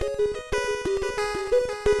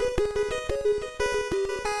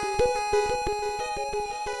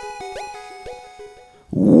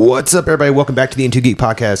What's up, everybody? Welcome back to the Into Geek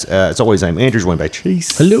Podcast. As always, I'm Andrew, joined by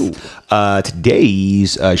Chase. Hello.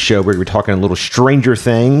 Today's show, we're talking a little Stranger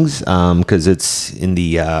Things because it's in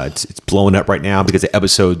the it's blowing up right now because of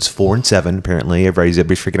episodes 4 and 7. Apparently, everybody's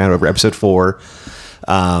freaking out over episode 4,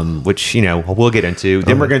 which we'll get into.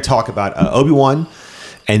 Then we're going to talk about Obi-Wan.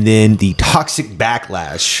 And then the toxic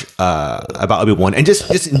backlash about Obi-Wan, and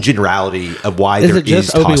just in generality of why is there it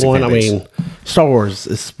just is toxic Obi-Wan? fan I base. mean, Star Wars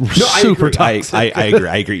is super toxic. I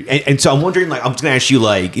agree. And so I'm wondering, I'm just gonna ask you,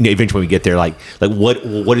 eventually when we get there,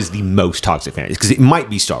 what is the most toxic fan base? Because it might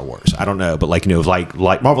be Star Wars. I don't know, but like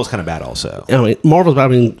Marvel's kind of bad also. I mean,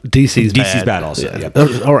 DC's bad also.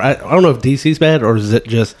 Yeah. Or I don't know if DC's bad or is it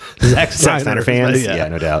just Zack Snyder fans? Yeah.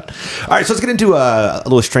 No doubt. All right, so let's get into a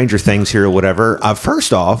little Stranger Things here or whatever.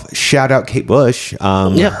 First off, shout out Kate Bush.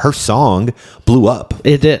 Her song blew up.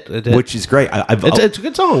 It did. Which is great. It's a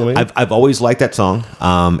good song. I mean. I've always liked that song,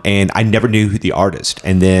 and I never knew who the artist.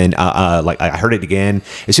 And then, I heard it again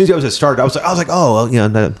as soon as it started. I was like, oh,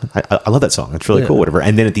 well, I love that song. It's really cool, whatever.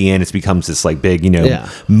 And then at the end, it becomes this big,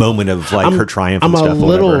 moment of her triumph. And I'm stuff, a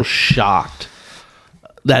little shocked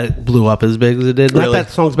that it blew up as big as it did. Not Really? that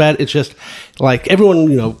the song's bad. It's just like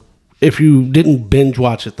everyone, if you didn't binge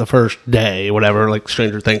watch it the first day, whatever, like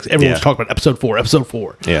Stranger Things, everyone was talking about episode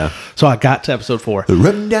 4. Yeah. So I got to episode 4.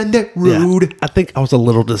 Run down that road. Yeah. I think I was a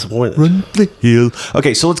little disappointed. Run the hill.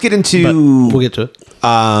 Okay, so let's get into. But we'll get to it.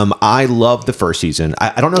 I love the first season.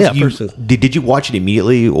 I don't know if you first season. did you watch it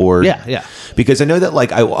immediately or Yeah. Because I know that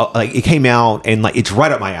it came out and it's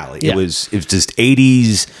right up my alley. Yeah. It was just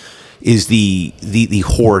 80s. Is the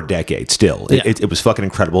horror decade still. Yeah. It was fucking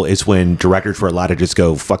incredible. It's when directors were allowed to just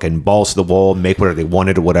go fucking balls to the wall, make whatever they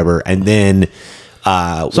wanted or whatever. And then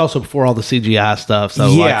It's also before all the CGI stuff. So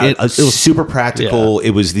it was was super practical. Yeah.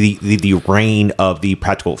 It was the reign of the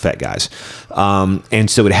practical effect guys. And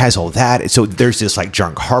so it has all that. So there's this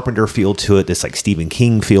John Carpenter feel to it, this Stephen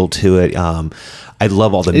King feel to it. I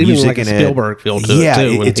love all the music in it. Spielberg feel to it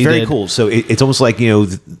too. It's very cool. So it's almost like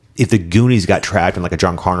if the Goonies got trapped in a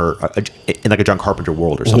John Carpenter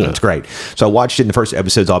world or something. It's great. So I watched it in the first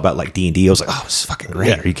episodes all about D&D. I was like, oh, this is fucking great.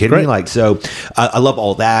 Yeah, are you kidding me? So I love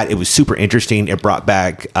all that. It was super interesting. It brought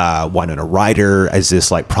back Winona Ryder as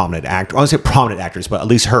this prominent actor. I don't say prominent actress, but at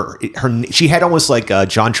least she had almost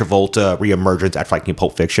John Travolta reemergence after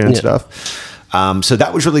Pulp Fiction and stuff. So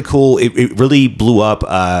that was really cool. It really blew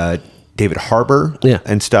up David Harbour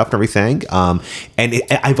and stuff and everything.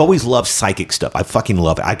 I've always loved psychic stuff. I fucking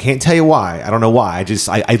love it. I can't tell you why. I don't know why.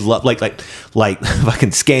 I love like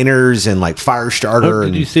fucking scanners and Firestarter.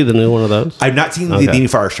 Did you see the new one of those? I've not seen the new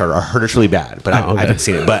Firestarter. I heard it's really bad, but I haven't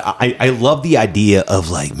seen it. But I love the idea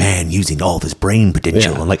of using all this brain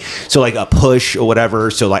potential and a push or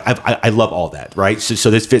whatever. So I love all that, right?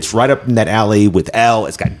 So this fits right up in that alley with Elle.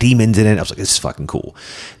 It's got demons in it. I was like, this is fucking cool.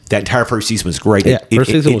 That entire first season was great.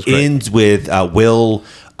 First season was great. It ends with Will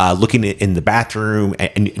looking in the bathroom,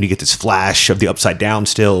 and you get this flash of the upside down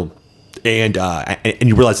still, and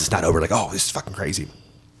you realize it's not over. Oh, this is fucking crazy.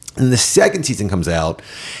 And the second season comes out,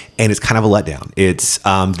 and it's kind of a letdown. It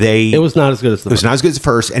was not as good as the first. It was not as good as the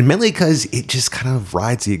first, and mainly because it just kind of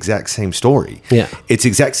rides the exact same story. Yeah, it's the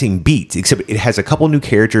exact same beats, except it has a couple new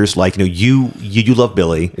characters. You love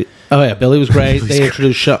Billy. Oh yeah, Billy was great. They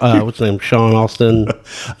introduced what's his name, Sean Austin,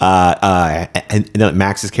 and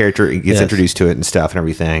Max's character gets introduced to it and stuff and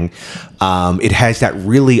everything. It has that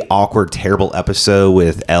really awkward, terrible episode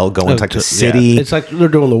with Elle going to the city. Yeah. It's like they're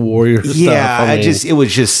doing the Warriors stuff. Yeah,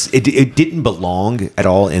 it didn't belong at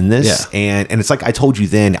all in this. Yeah. And it's like I told you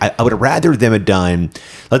then, I would have rather them had done,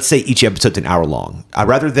 let's say each episode's an hour long. I'd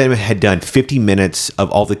rather them had done 50 minutes of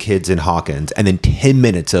all the kids in Hawkins and then 10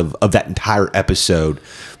 minutes of that entire episode.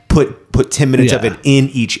 Put 10 minutes of it in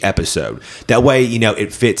each episode. That way,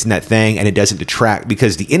 it fits in that thing and it doesn't detract,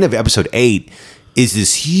 because the end of episode 8 is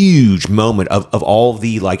this huge moment of all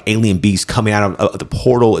the alien beasts coming out of the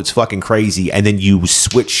portal. It's fucking crazy. And then you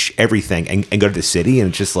switch everything and go to the city, and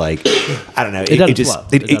it's just I don't know.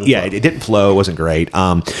 It didn't flow. It wasn't great.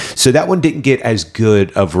 So that one didn't get as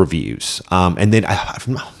good of reviews. And then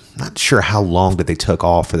I'm not sure how long that they took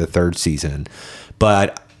off for the third season,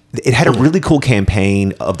 but it had a really cool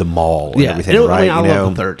campaign of the mall and everything, right? I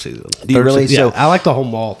love the third season. Do you really? So I like the whole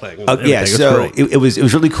mall thing. So it was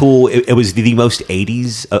really cool. It was the most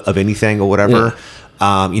 80s of anything or whatever.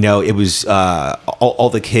 It was all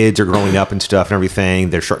the kids are growing up and stuff and everything.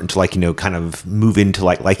 They're starting to like, kind of move into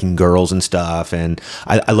like liking girls and stuff. And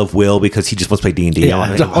I love Will because he just wants to play D&D. Yeah,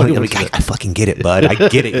 I fucking get it, bud. I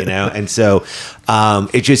get it, And so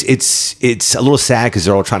it's a little sad because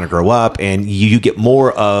they're all trying to grow up, and you get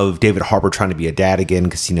more of David Harbour trying to be a dad again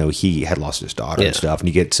because he had lost his daughter and stuff, and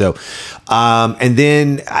you get so. And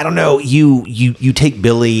then I don't know, you take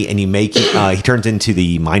Billy and you make he turns into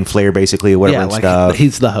the Mind Flayer basically or whatever and stuff.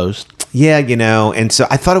 He's the host. Yeah, and so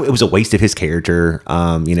I thought it was a waste of his character.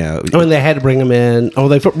 I mean, they had to bring him in. Oh,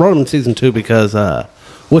 they brought him in season 2 because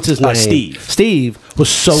what's his name? Steve was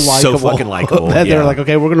so likable. So fucking likable. That they're like,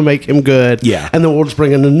 okay, we're going to make him good. Yeah. And then we'll just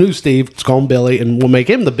bring in a new Steve, let's call him Billy, and we'll make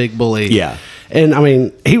him the big bully. Yeah. And I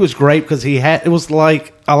mean, he was great because it was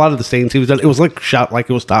like a lot of the scenes he was in, it was like shot like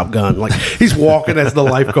it was Top Gun. Like he's walking as the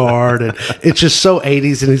lifeguard, and it's just so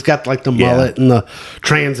 80s, and he's got like the mullet and the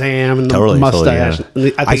Trans Am and the mustache.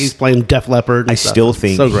 Totally, I think he's playing Def Leppard. I still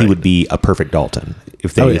think he would be a perfect Dalton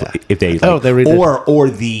if they or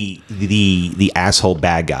the asshole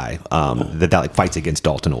bad guy that like fights against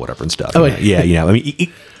Dalton or whatever and stuff. I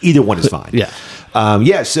mean, either one is fine.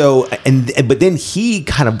 So but then he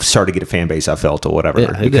kind of started to get a fan base, I felt, or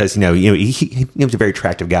whatever, because he was a very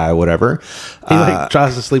attractive guy or whatever. He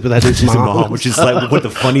tries to sleep with that dude's mom, which is like one of the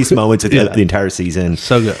funniest moments of the entire season.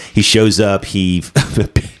 So good. He shows up, he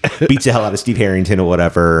beats the hell out of Steve Harrington or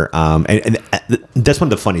whatever, and that's one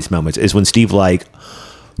of the funniest moments is when Steve like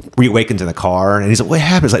reawakens in the car and he's like, what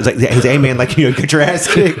happens? Like, he's hey man, like, get your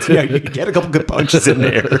ass kicked. You get a couple good punches in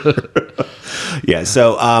there.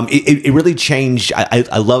 So it really changed.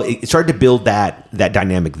 I love it. It started to build that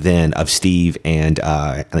dynamic then of Steve and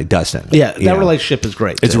like Dustin. That relationship is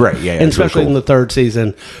great. It's great. And especially in the third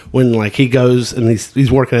season when like he goes and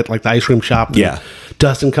he's working at like the ice cream shop. And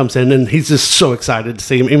Dustin comes in and he's just so excited to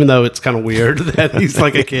see him, even though it's kind of weird that he's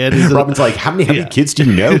like a kid. Robin's like, how many kids do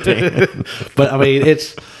you know, man? But I mean,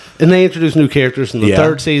 and they introduce new characters in the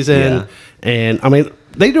third season, and I mean,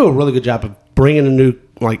 they do a really good job of bringing in new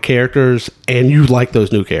like characters, and you like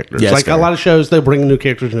those new characters. Like a lot of shows, they bring in new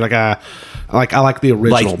characters, and you're like, I like the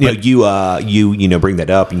original. Like you bring that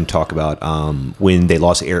up and you talk about when they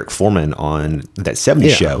lost Eric Foreman on that 70s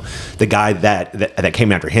show, the guy that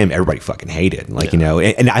came after him, everybody fucking hated. Like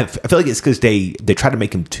and I feel like it's because they tried to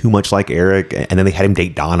make him too much like Eric, and then they had him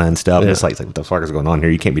date Donna and stuff. And it's like what the fuck is going on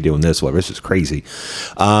here? You can't be doing this. Whatever. This is crazy.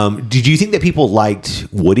 Did you think that people liked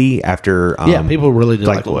Woody after? People really did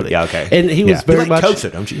like Woody. Yeah, okay. And he was very much Coach,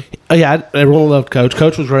 don't you? Everyone loved Coach.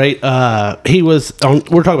 Coach was great. He was on.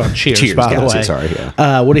 We're talking about Cheers by the way. Sorry,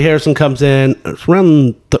 Woody Harrelson comes in. It's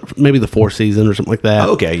around maybe the fourth season or something like that.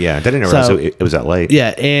 Oh, okay, yeah. I didn't realize it was that late.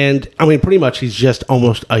 Yeah, and I mean, pretty much he's just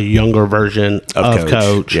almost a younger version of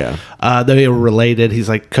Coach. Yeah. They were related. He's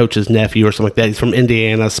like Coach's nephew or something like that. He's from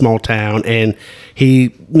Indiana, small town, and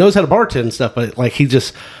he knows how to bartend and stuff, but like he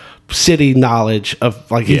just city knowledge of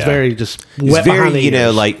like he's very just he's wet very behind the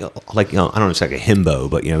ears. like I don't know, it's like a himbo,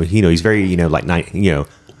 but he's very like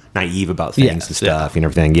naive about things and stuff and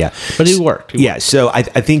everything. But he worked. So I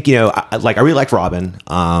think I really like Robin,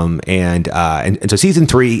 and so season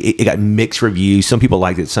 3 it got mixed reviews. Some people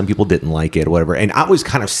liked it, some people didn't like it, or whatever. And I was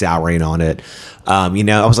kind of souring on it. I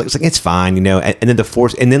was like, it's fine, and then the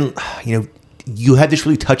fourth, and then you had this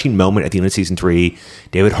really touching moment at the end of season 3.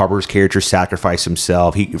 David Harbour's character sacrificed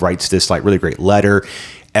himself. He writes this like really great letter.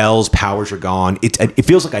 Elle's powers are gone. It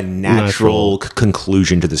feels like a natural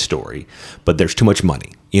conclusion to the story, but there's too much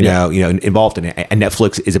money, involved in it, and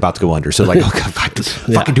Netflix is about to go under. So like,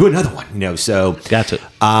 fucking do another one, So gotcha.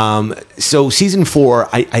 So season 4,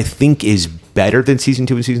 I think is better than season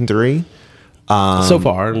 2 and season 3. So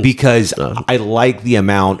far, because I like the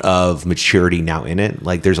amount of maturity now in it.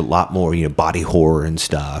 Like there's a lot more, body horror and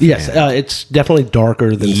stuff. Yes, it's definitely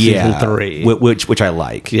darker than season 3, which I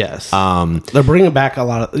like. Yes, they're bringing back a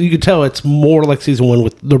lot of. You can tell it's more like season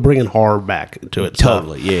 1. They're bringing horror back to it.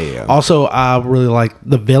 Totally, yeah. Also, I really like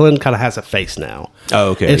the villain. Kind of has a face now.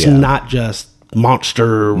 Oh, okay. It's not just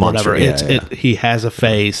monster, whatever. He has a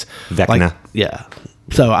face. Vecna.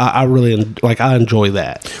 So I really I enjoy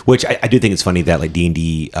that. Which I do think it's funny that like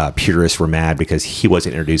D&D purists were mad because he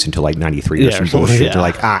wasn't introduced until like 93 or some bullshit. Yeah. They're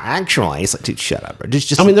like, actually, it's like, dude, shut up, bro.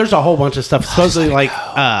 Just I mean, there's a whole bunch of stuff. Supposedly,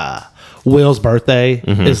 Will's birthday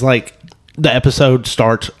is like the episode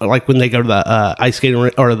starts like when they go to the ice skating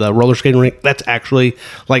rink or the roller skating rink. That's actually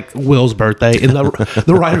like Will's birthday, and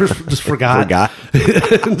the writers just forgot.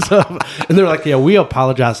 And they're like, yeah, we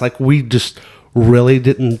apologize. Like we just really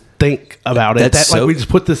didn't think about it. That's That like we just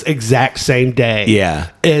put this exact same day.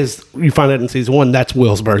 Yeah. As you find out in season 1, that's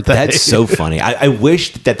Will's birthday. That's so funny. I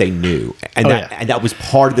wish that they knew, and that was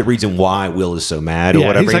part of the reason why Will is so mad or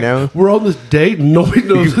whatever. He's You know, we're on this date. And nobody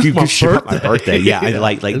knows this is my birthday. Yeah,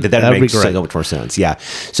 like that makes so much more sense. Yeah.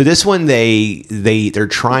 So this one, they're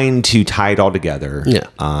trying to tie it all together. Yeah.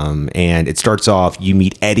 And it starts off. You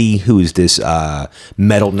meet Eddie, who is this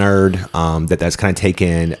metal nerd. That's kind of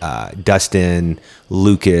taken Dustin,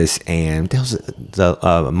 Lucas, and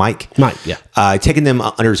the Mike. Yeah. Taking them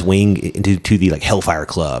under his wing into the like Hellfire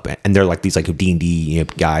Club, and they're like these like D&D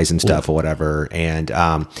guys and stuff or whatever. And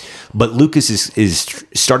but Lucas is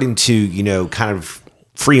starting to kind of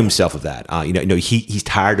free himself of that. He's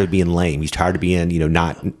tired of being lame. He's tired of being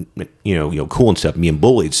not cool and stuff, and being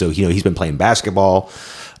bullied. So he's been playing basketball.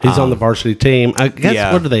 He's on the varsity team. I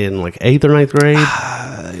guess what are they in, like 8th or 9th grade?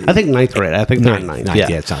 I think 9th grade. I think they're in 9th. Yeah,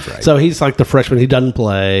 it sounds right. So he's like the freshman. He doesn't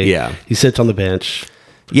play. Yeah. He sits on the bench.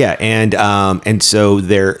 Yeah, and so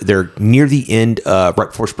they're near the end, right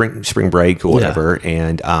before spring break or whatever,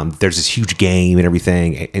 and there's this huge game and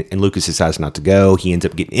everything, and Lucas decides not to go. He ends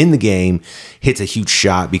up getting in the game, hits a huge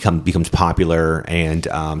shot, becomes popular, and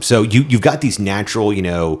so you've got these natural,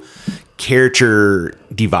 character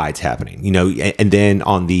divides happening, and then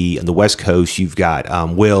on the West Coast, you've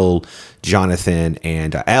got Will, Jonathan,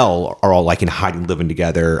 and Elle are all like in hiding, living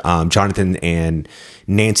together. Jonathan and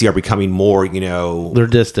Nancy are becoming more, they're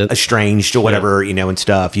distant, estranged or whatever, and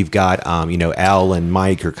stuff. You've got, Elle and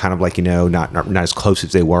Mike are kind of like, not as close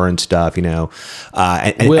as they were and stuff, and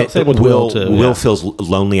Will feels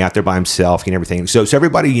lonely out there by himself and everything. So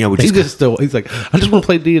everybody, he's like, I just want to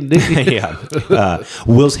play D&D. Yeah.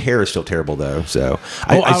 Will's hair is still terrible though. So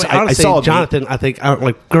I saw Jonathan. I think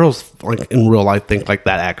like girls like in real life think like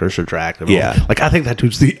that actors are attractive. Yeah. Like I think that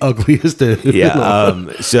dude's the ugliest dude.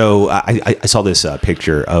 Yeah. So I saw this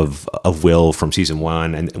picture of Will from season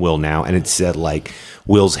 1 and Will now, and it said like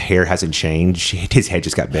Will's hair hasn't changed. His head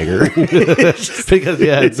just got bigger because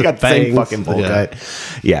it's got the same fucking bowl cut.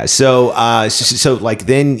 Yeah. So like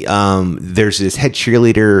then there's this head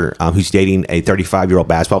cheerleader who's dating a 35-year-old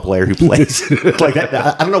basketball player who plays like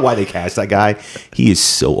that. I don't know why they cast that guy. He is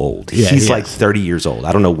so old. Yeah, he's like 30 years old.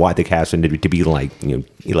 I don't know why they cast him to be like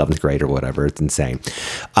 11th grade or whatever. It's insane.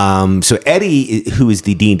 So Eddie, who is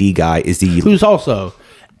the D&D guy, who's also.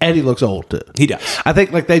 Eddie looks old too. He does. I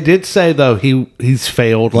think like they did say though he's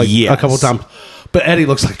failed like a couple times, but Eddie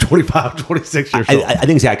looks like 25, 26 years old. I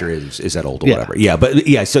think his actor is that old or whatever. Yeah, but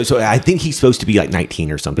yeah, so I think he's supposed to be like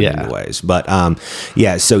 19 or something anyways. But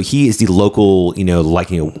so he is the local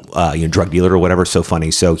drug dealer or whatever. So funny.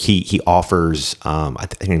 So he offers I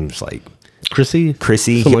think it was like Chrissy,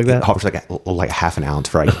 something like that. Offers like half an ounce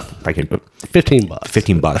for like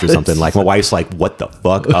 $15 or something. Like my wife's like, what the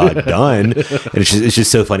fuck? Done. And it's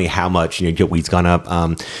just so funny how much weed's gone up.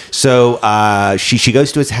 So she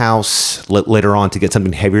goes to his house later on to get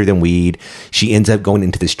something heavier than weed. She ends up going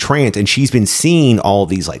into this trance, and she's been seeing all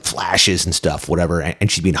these like flashes and stuff, whatever,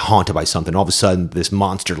 and she's being haunted by something. All of a sudden, this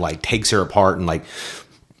monster like takes her apart and like.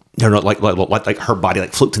 Like her body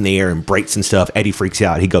like floats in the air and breaks and stuff. Eddie freaks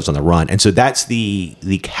out. He goes on the run, and so that's the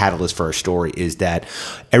catalyst for our story. Is that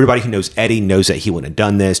everybody who knows Eddie knows that he wouldn't have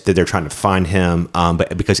done this. That they're trying to find him,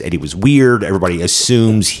 but because Eddie was weird, everybody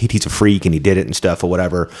assumes he's a freak and he did it and stuff or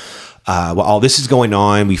whatever. While all this is going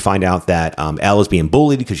on, we find out that Elle is being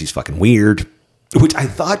bullied because she's fucking weird, which I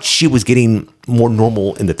thought she was getting more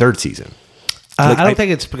normal in the 3rd season. I don't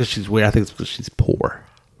think it's because she's weird. I think it's because she's poor.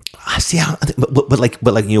 See, but like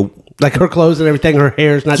like her clothes and everything, her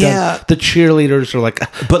hair's not done. The cheerleaders are like,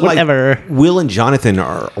 but whatever. Like Will and Jonathan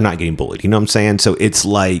are not getting bullied. You know what I'm saying? So it's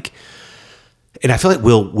like, and I feel like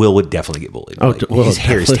Will would definitely get bullied. Like, his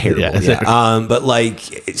hair is terrible. Yeah. But like,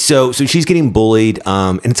 so she's getting bullied.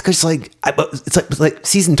 And it's because like, it's like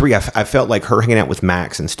season 3. I felt like her hanging out with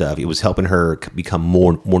Max and stuff. It was helping her become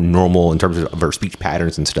more normal in terms of her speech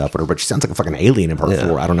patterns and stuff. Whatever. But she sounds like a fucking alien in part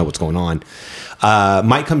 4. I don't know what's going on.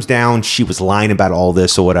 Mike comes down. She was lying about all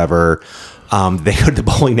this or whatever. They go to the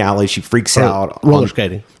bowling alley. She freaks out. Roller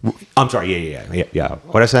skating. I'm sorry. Yeah.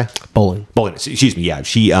 What'd I say? Bowling. Excuse me. Yeah.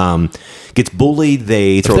 She gets bullied.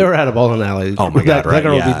 They throw. If they were at a bowling alley. Oh my god! That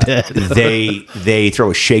girl would be dead. they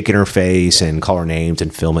throw a shake in her face and call her names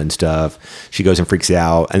and film it and stuff. She goes and freaks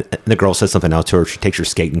out. And the girl says something else to her. She takes her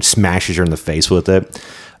skate and smashes her in the face with it.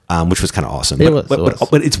 which was kind of awesome. It But was.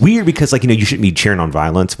 but it's weird because, like, you shouldn't be cheering on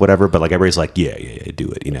violence, whatever. But like everybody's like, yeah,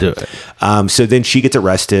 do it, Do it. So then she gets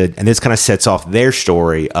arrested, and this kind of sets off their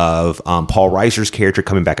story of Paul Reiser's character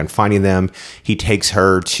coming back and finding them. He takes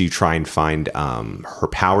her to try and find her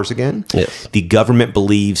powers again. Yes. The government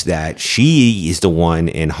believes that she is the one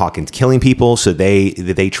in Hawkins killing people, so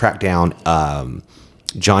they track down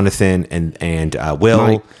Jonathan and Will.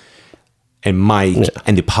 Mike. And Mike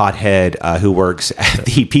and the pothead who works at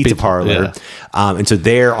the pizza parlor. And so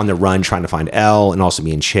they're on the run trying to find Elle and also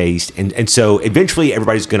being chased. And so eventually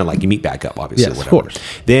everybody's going to like meet back up, obviously. Yes, whatever. of course.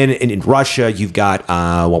 Then in Russia, you've got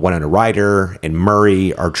Winona Ryder and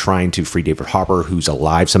Murray are trying to free David Harper, who's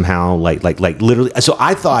alive somehow. Like literally. So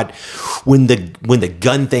I thought when the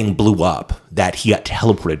gun thing blew up, that he got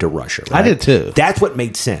teleported to Russia. Right? I did too. That's what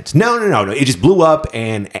made sense. No. It just blew up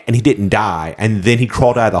and he didn't die. And then he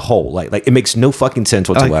crawled out of the hole. Like it makes no fucking sense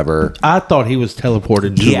whatsoever. I thought he was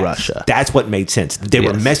teleported to Yes, Russia. That's what made sense. They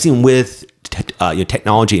were Yes. messing with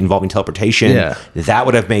technology involving teleportation. Yeah. That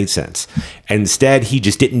would have made sense. Instead, he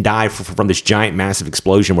just didn't die from this giant, massive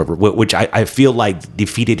explosion, which I feel like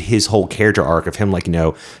defeated his whole character arc of him,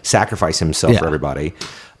 sacrificing himself for everybody.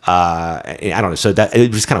 I don't know. So that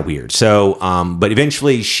it was kind of weird. So, but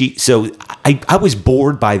eventually I was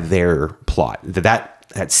bored by their plot.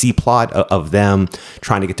 That C plot of them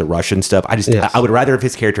trying to get to Russia and stuff. I would rather if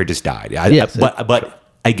his character just died. But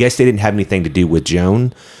I guess they didn't have anything to do with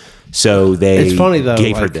Joan. So it's funny though.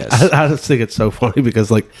 Gave her this. I just think it's so funny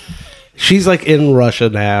because she's in Russia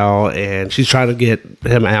now and she's trying to get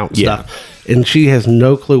him out and stuff, and she has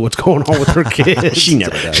no clue what's going on with her kids. She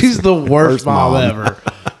never does. She's the worst mom ever.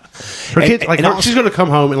 Her kids, she's going to come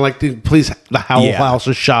home and please, the whole house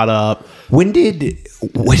is shot up. When did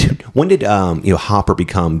Hopper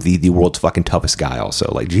become the world's fucking toughest guy?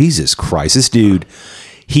 Also, Jesus Christ, this dude,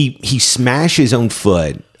 he smashed his own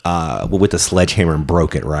foot with a sledgehammer and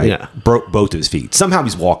broke it. Right, broke both of his feet. Somehow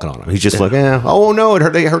he's walking on them. He's just oh no, it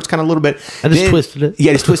hurts kind of a little bit. I just twisted it.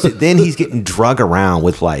 Yeah, just twisted. Then he's getting drug around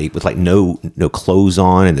with no clothes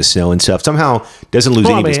on in the snow and stuff. Somehow doesn't lose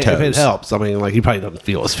any of his toes. If it helps, he probably doesn't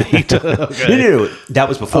feel his feet. Okay. No, that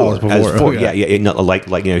was before. Oh, it was before. Okay.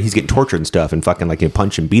 Yeah. He's getting tortured and stuff, and fucking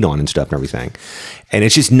punch and beat on and stuff and everything. And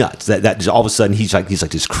it's just nuts that just all of a sudden he's like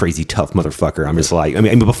this crazy tough motherfucker. I'm just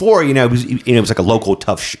before it was like a local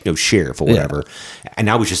tough sheriff or whatever, and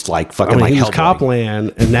now he's just fucking he was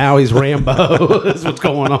Copland, and now he's Rambo. Is what's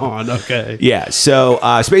going on. Okay. Yeah. So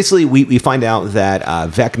basically, we find out that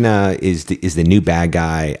Vecna is the new bad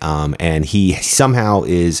guy, and he somehow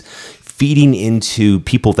is feeding into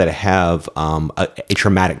people that have a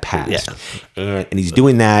traumatic past, and he's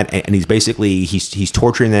doing that, and he's basically he's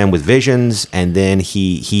torturing them with visions, and then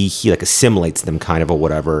he assimilates them kind of or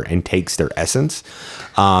whatever, and takes their essence.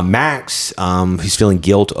 Max, who's feeling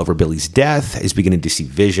guilt over Billy's death, is beginning to see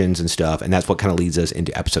visions and stuff, and that's what kind of leads us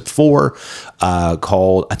into episode 4,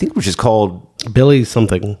 which is called Billy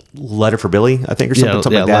something. Letter for Billy, I think, or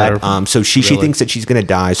something like that. So she thinks that she's going to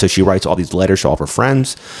die, so she writes all these letters to all of her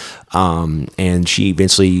friends, and she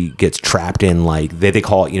eventually gets trapped in they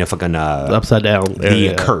call it fucking upside down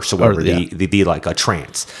the curse or whatever, the a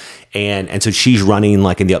trance. And so she's running in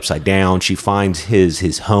the upside down. She finds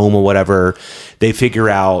his home or whatever. They figure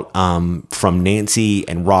out from Nancy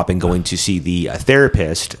and Robin going to see the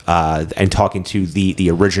therapist and talking to the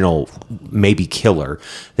original maybe killer,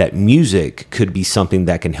 that music could be something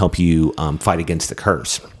that can help you fight against the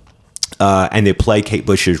curse. And they play Kate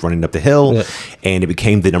Bush's Running Up the Hill, and it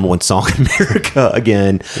became the #1 song in America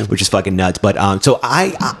again, which is fucking nuts. But so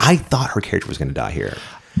I thought her character was going to die here.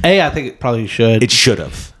 I think it probably should. It should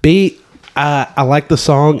have. B, I like the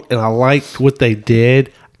song, and I liked what they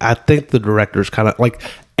did. I think the director's kind of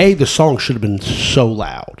the song should have been so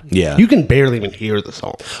loud. Yeah. You can barely even hear the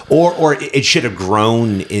song. Or it should have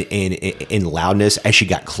grown in loudness as she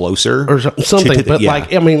got closer. Or something. But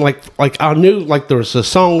I knew there was a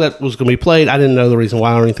song that was going to be played. I didn't know the reason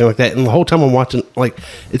why or anything like that. And the whole time I'm watching,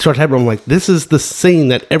 it started happening. I'm like, this is the scene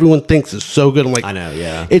that everyone thinks is so good. I'm like, I know,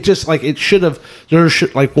 yeah. It just, it should have,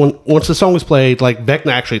 once the song was played,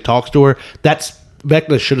 Vecna actually talks to her.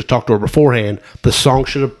 Vecna should have talked to her beforehand. The song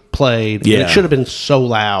should have played. Yeah. And it should have been so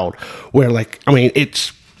loud where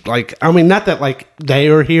it's not that they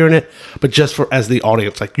are hearing it, but just as the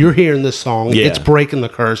audience, you're hearing this song, it's breaking the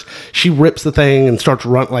curse. She rips the thing and starts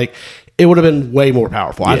running. It would have been way more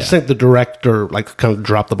powerful. I just think the director kind of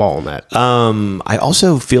dropped the ball on that. I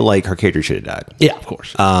also feel like her character should have died. Yeah, of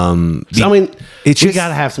course. We got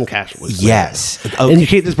to have some casualties. Yes. Okay. And you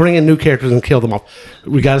can't just bring in new characters and kill them off.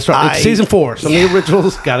 We got to start. It's season 4. Some of the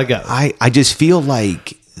originals got to go. I just feel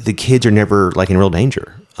like the kids are never in real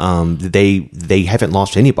danger. they haven't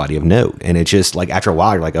lost anybody of note, and it's just like after a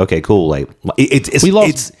while you're like, okay, cool. Like we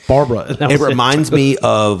lost Barbara. It reminds me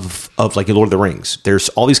of like Lord of the Rings. There's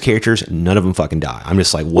all these characters, none of them fucking die. I'm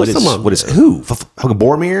just like, what is who? Fucking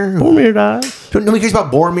Boromir? Boromir dies. Nobody cares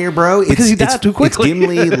about Boromir, bro. Because he died too quickly. It's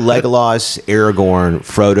Gimli, Legolas, Aragorn,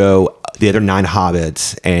 Frodo, the other 9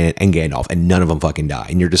 hobbits, and Gandalf, and none of them fucking die.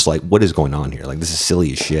 And you're just like, what is going on here? Like, this is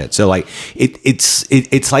silly as shit. So like,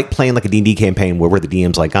 it's like playing like a D&D campaign where the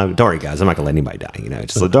DM's like, oh, don't worry guys, I'm not gonna let anybody die. You know,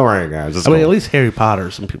 it's just like, don't worry guys. I mean, at least Harry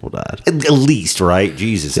Potter, some people died. At least, right?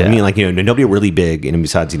 Jesus. Yeah. I mean, like, you know, nobody really big, and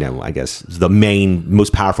besides, you know, I guess the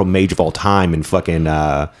most powerful mage of all time, and fucking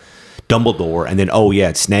Dumbledore, and then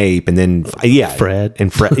it's Snape, and then Fred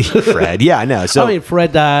and Fred. Yeah, I know. So I mean,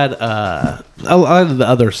 Fred died. A lot of the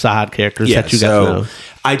other side characters that you guys know.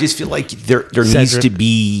 I just feel like there needs to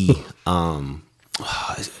be. Who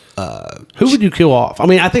would you kill off? I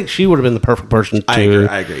mean, I think she would have been the perfect person to.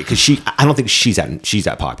 I agree because I don't think she's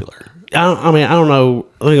that popular. I don't know.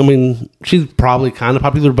 I mean, she's probably kind of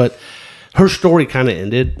popular, but her story kind of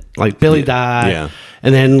ended. Like Billy died,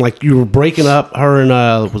 and then like you were breaking up her and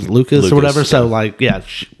was it Lucas or whatever. So like,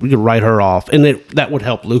 we could write her off, and that would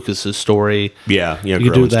help Lucas's story. Yeah, you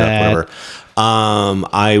could do that. Whatever.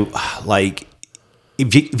 I like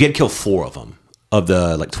if you had to kill 4 of them. Of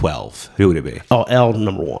the like 12, who would it be? Oh, L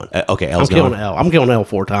number 1. Okay, L's killing L. I'm killing L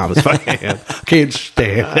 4 times if I can. Can't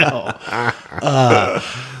stand L.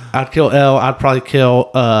 I'd kill L. I'd probably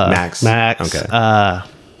kill Max. Okay. I'd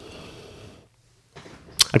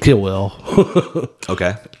kill Will.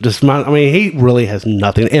 Okay. I mean, he really has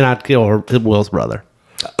nothing, and I'd kill Will's brother.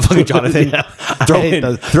 Fucking Jonathan.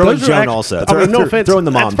 Throw in Joan also. No offense. Throw in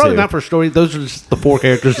the mom that's probably too. not for story. Those are just the 4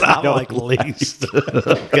 characters I like least.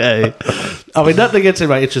 Okay. I mean, nothing against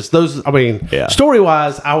anybody. It's just those. I mean, story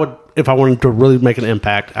wise, I would, if I wanted to really make an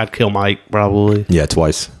impact, I'd kill Mike probably. Yeah,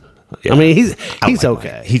 twice. Yeah. I mean, he's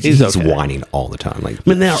okay. He's okay. whining all the time. Like, I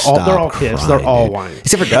mean, they're all kids. They're all whining.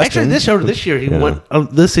 Except for Dustin. Actually, this year he went.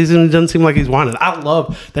 This season, it doesn't seem like he's whining. I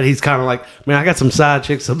love that he's kind of like, man, I got some side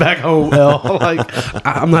chicks back home. Well, like,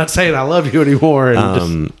 I'm not saying I love you anymore,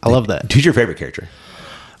 and I love that. Who's your favorite character?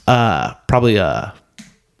 Probably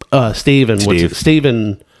Steve and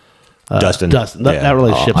Dustin. That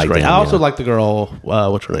relationship's great. I also like the girl.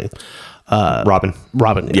 What's her name? Robin.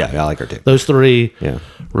 Yeah, I like her too. Those 3,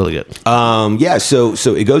 really good.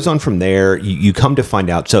 So it goes on from there. You come to find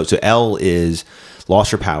out. So Elle is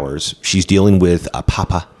lost her powers. She's dealing with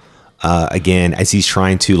Papa again as he's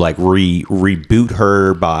trying to like reboot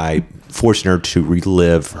her by forcing her to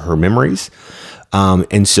relive her memories.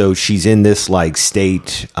 And so she's in this like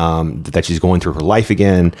state that she's going through her life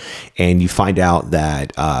again, and you find out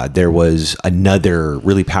that there was another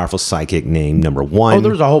really powerful psychic named Number 1. Oh,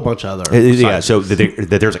 there's a whole bunch of other. So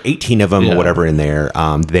that there's 18 of them or whatever in there.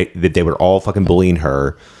 They were all fucking bullying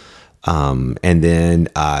her. And then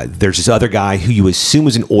there's this other guy who you assume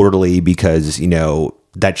is an orderly because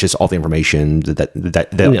that's just all the information that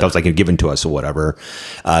was like given to us or whatever.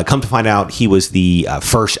 Come to find out, he was the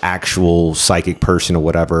first actual psychic person or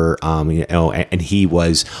whatever. And he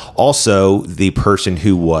was also the person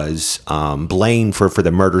who was blamed for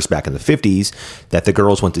the murders back in the 50s that the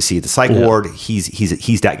girls went to see at the psych ward.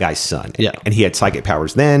 He's that guy's son. Yeah, and he had psychic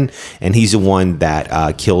powers then, and he's the one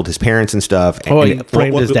that killed his parents and stuff. He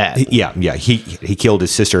framed his dad. Yeah. He killed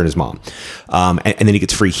his sister and his mom. And then he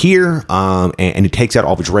gets free here, and he takes out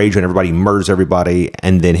all of his rage when everybody murders everybody,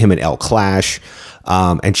 and then him and Elle clash,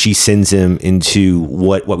 and she sends him into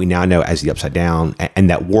what we now know as the Upside Down, and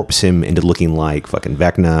that warps him into looking like fucking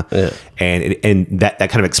Vecna, and that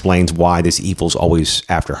kind of explains why this evil's always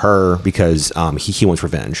after her, because he wants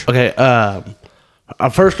revenge. Okay,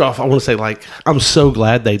 first off, I want to say, like, I'm so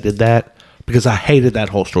glad they did that, because I hated that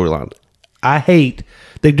whole storyline.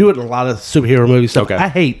 They do it in a lot of superhero movie stuff. Okay. I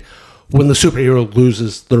hate when the superhero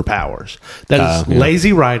loses their powers. That is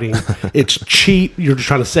lazy writing. It's cheap. You're just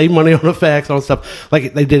trying to save money on effects and all that stuff.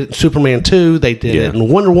 Like they did it in Superman 2. They did it in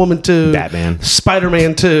Wonder Woman 2. Batman.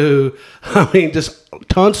 Spider-Man 2. I mean, just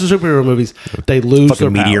tons of superhero movies. They lose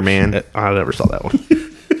fucking their Meteor powers. Man. I never saw that one.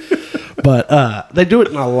 But they do it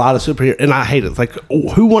in a lot of superhero, and I hate it. It's like,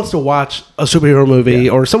 who wants to watch a superhero movie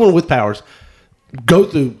or someone with powers go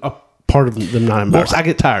through a part of them not embarrassed. I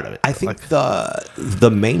get tired of it. I think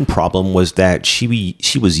the main problem was that she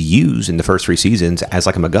was used in the first 3 seasons as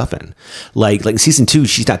like a MacGuffin. Like in season 2,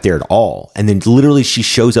 she's not there at all, and then literally she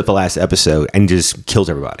shows up the last episode and just kills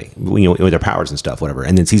everybody, with her powers and stuff, whatever.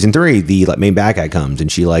 And then season 3, the main bad guy comes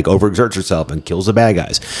and she like overexerts herself and kills the bad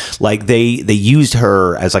guys. Like they used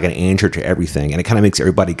her as like an answer to everything, and it kind of makes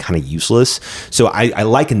everybody kind of useless. So I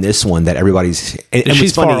like in this one that everybody's and she's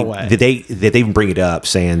it's funny far away. that they even bring it up,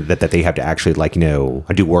 saying that they have to actually like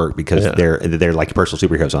do work because they're like personal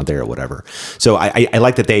superheroes on there or whatever. So I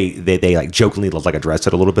like that they like jokingly like address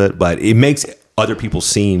it a little bit, but it makes other people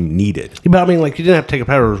seem needed. But I mean, like, you didn't have to take a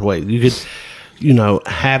powers away. You could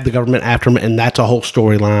have the government after them, and that's a whole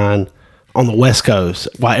storyline on the West Coast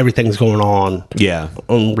while everything's going on. Yeah,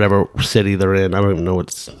 on whatever city they're in. I don't even know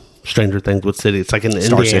what's Stranger Things. What city? It's like in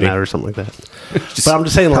Star Indiana City. Or something like that. But I'm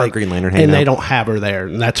just saying, like, Green Lantern, and they don't have her there,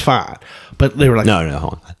 and that's fine. But they were like, no,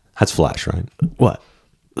 hold on. That's Flash, right? What?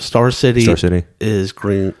 Star City is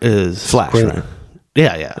green is Flash, green. right?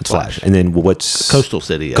 Yeah, it's Flash. And then what's Coastal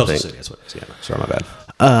City? Coastal City. That's what it is. Yeah, sorry, my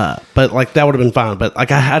bad. But like that would have been fine. But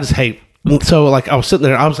like I just hate. So like I was sitting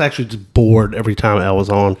there, I was actually just bored every time Elle was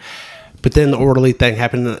on. But then the orderly thing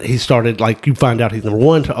happened. He started like, you find out he's number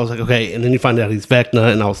 1. I was like, okay, and then you find out he's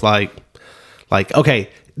Vecna, and I was like okay.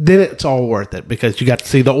 Then it's all worth it because you got to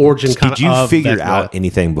see the origin. Did you figure out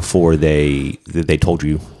anything before they told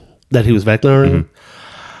you that he was Vecna?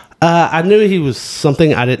 I knew he was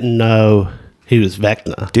something. I didn't know he was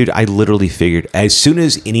Vecna. Dude, I literally figured as soon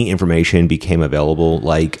as any information became available,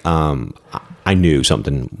 like I knew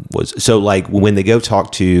something was. So like when they go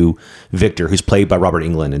talk to Victor, who's played by Robert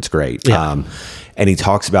Englund, it's great. Yeah. And he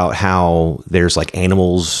talks about how there's like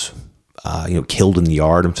animals killed in the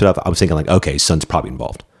yard and stuff. I was thinking like, okay, son's probably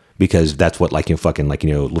involved. Because that's what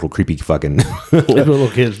little creepy fucking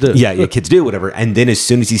little kids do. Yeah, kids do, whatever. And then as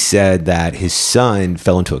soon as he said that his son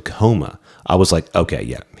fell into a coma, I was like, okay,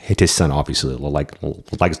 yeah, his son obviously like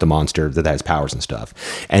it's the monster that has powers and stuff.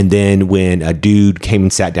 And then when a dude came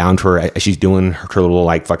and sat down to her as she's doing her little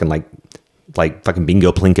fucking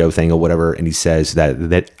bingo plinko thing or whatever, and he says that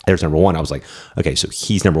there's number 1, I was like, okay, so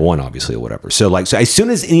he's number 1 obviously or whatever. So as soon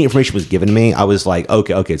as any information was given to me, I was like,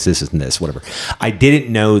 okay, it's this and this, whatever. I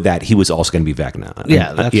didn't know that he was also going to be Vecna.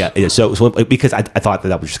 Yeah, so because I thought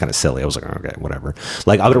that was just kind of silly. I was like, okay, whatever.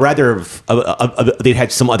 Like I would rather they'd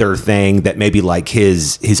had some other thing that maybe like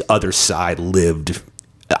his other side lived.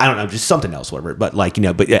 I don't know, just something else, whatever. But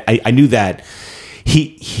but I knew that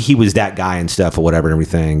he was that guy and stuff or whatever and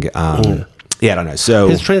everything. Yeah, I don't know. So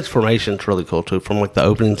his transformation's really cool too. From like the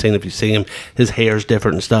opening scene, if you see him, his hair's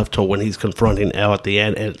different and stuff. To when he's confronting Elle at the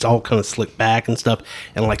end, and it's all kind of slicked back and stuff.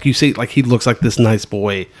 And like you see, like he looks like this nice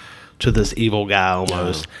boy to this evil guy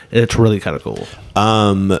almost. And it's really kind of cool.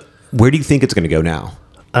 Where do you think it's going to go now?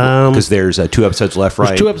 Because there's 2 episodes left, right?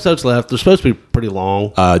 There's 2 episodes left. They're supposed to be pretty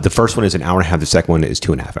long. The first one is an hour and a half. The second one is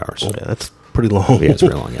 2.5 hours. Yeah, that's pretty long. Yeah, it's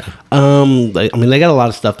pretty long. Yeah. They got a lot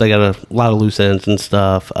of stuff. They got a lot of loose ends and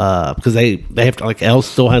stuff. Because they have to, like, Elle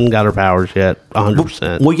still hadn't got her powers yet,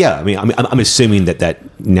 100%. Well, yeah. I'm assuming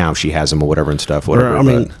that now she has them or whatever and stuff.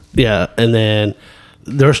 Whatever. Yeah, and then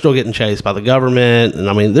they're still getting chased by the government, and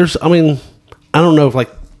I don't know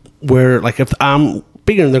if if I'm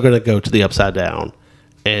figuring they're going to go to the Upside Down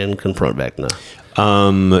and confront Vecna.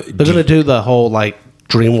 They're going to do the whole like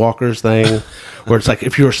Dreamwalkers thing, where it's like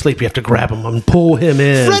if you're asleep, you have to grab him and pull him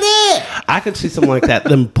in. Freddy! I could see something like that,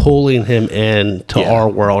 them pulling him in to our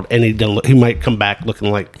world, and he might come back looking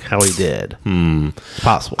like how he did. It's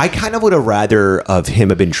possible. I kind of would have rather of him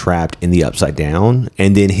have been trapped in the Upside Down,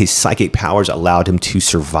 and then his psychic powers allowed him to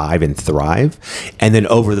survive and thrive, and then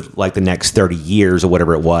over the next 30 years or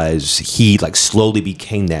whatever it was, he like slowly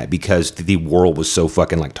became that because the world was so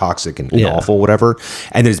fucking like toxic and awful, whatever,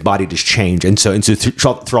 and then his body just changed, and so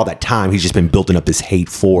through all that time, he's just been building up this hate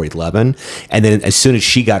for 11, and then as soon as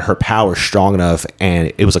she got her power strong enough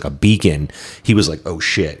and it was like a beacon, he was like, oh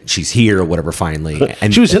shit, she's here or whatever finally.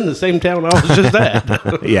 And she was in the same town I was just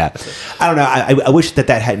at. Yeah. I don't know. I wish that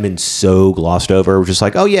hadn't been so glossed over. It was just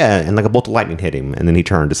like, oh yeah, and like a bolt of lightning hit him and then he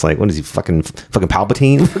turned. It's like, what is he, fucking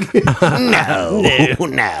Palpatine?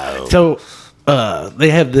 No. So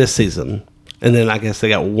they have this season. And then I guess they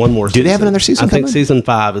got one more season. Do they have another season? I think season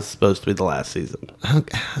 5 is supposed to be the last season.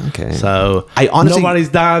 Okay. So nobody's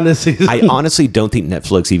dying this season. I honestly don't think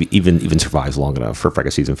Netflix even survives long enough for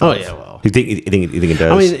fucking season 5. Oh yeah, well. You think it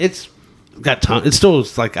does? I mean, it's got ton. It still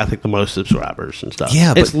is like I think the most subscribers and stuff.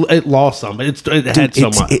 Yeah, but it lost some, but it had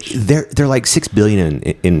so much. They're like $6 billion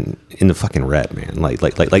in the fucking red, man. Like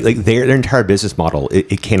their entire business model,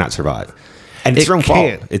 it cannot survive. And it's their own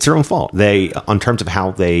fault. It's their own fault. They, on terms of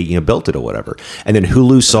how they built it or whatever. And then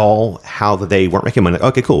Hulu saw how they weren't making money.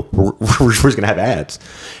 Like, okay, cool. We're just going to have ads,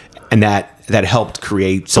 and that helped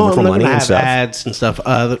create some more money and stuff. Ads and stuff.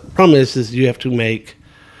 The problem is you have to make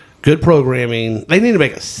good programming. They need to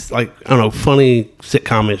make funny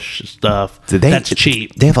sitcom-ish stuff. That's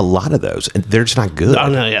cheap. They have a lot of those, and they're just not good. Oh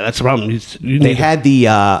no, yeah, that's the problem. They had the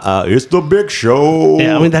it's the big show.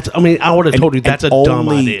 Yeah, I would have told you that's a dumb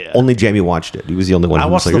idea. Only Jamie watched it. He was the only one. I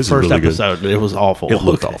watched the first episode, and it was awful. It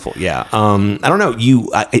looked awful. Yeah. I don't know.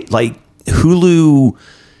 Like Hulu.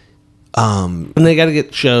 And they got to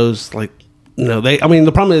get shows the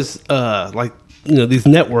problem is these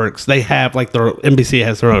networks, they have their NBC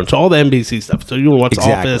has their own, so all the NBC stuff. So you want to watch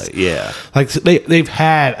Office, yeah. They've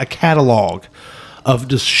had a catalog of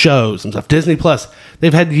just shows and stuff. Disney Plus,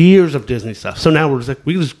 they've had years of Disney stuff. So now we're just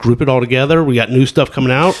we just group it all together. We got new stuff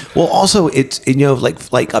coming out. Well, also it's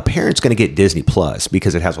like a parent's going to get Disney Plus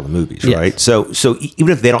because it has all the movies, right? So even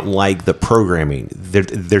if they don't like the programming,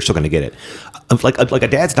 they're still going to get it. Like a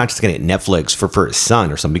dad's not just going to get Netflix for his son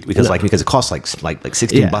or something because it costs like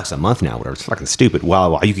 $16 a month now, whatever. It's fucking stupid.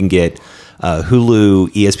 While you can get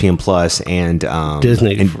Hulu, ESPN Plus, and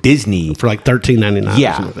Disney for like $13.99.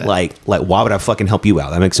 Yeah, like why would I fucking help you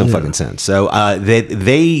out? That makes some fucking sense. So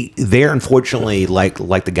they're unfortunately like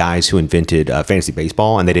the guys who invented fantasy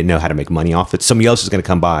baseball, and they didn't know how to make money off it. Somebody else is going to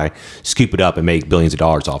come by, scoop it up, and make billions of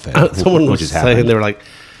dollars off it. Someone was saying they were like,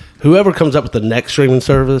 whoever comes up with the next streaming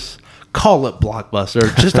service, call it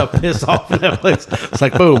Blockbuster, just to piss off Netflix. It's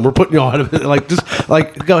like, boom, we're putting you out of it.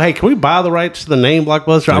 Go, hey, can we buy the rights to the name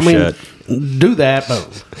Blockbuster? Do that.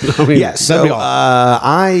 Boom. Yeah. So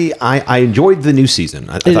I enjoyed the new season.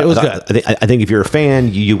 It was good. I think if you're a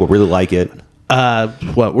fan, you will really like it.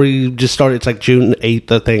 We just started. It's like June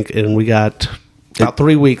 8th, I think, and we got about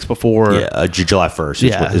 3 weeks before. Yeah, July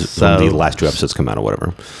 1st is when the last 2 episodes come out or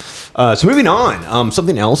whatever. So moving on,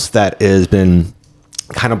 something else that has been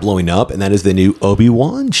kind of blowing up, and that is the new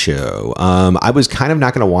Obi-Wan show. I was kind of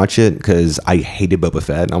not going to watch it because I hated Boba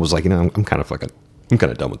Fett, and I was like, I'm kind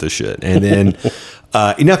of done with this shit. And then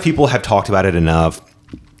enough people have talked about it enough.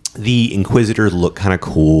 The Inquisitor looked kind of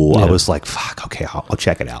cool. Yeah. I was like, fuck, okay, I'll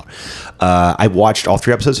check it out. I watched all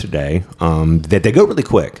 3 episodes today. They go really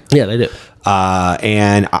quick. Yeah, they do.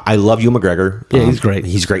 And I love Ewan McGregor. Yeah, he's great.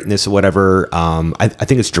 He's great in this or whatever. I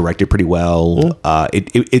think it's directed pretty well.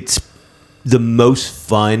 It's the most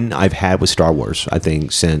fun I've had with Star Wars, I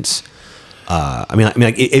think, since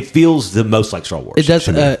it feels the most like Star Wars. It does.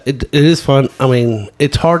 It is fun. I mean,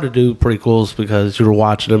 it's hard to do prequels because you're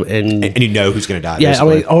watching them and you know who's going to die. Yeah,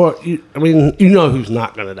 you know who's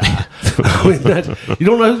not going to die. You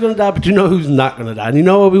don't know who's going to die, but you know who's not going to die, and you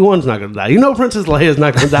know Obi-Wan's not going to die. You know Princess Leia's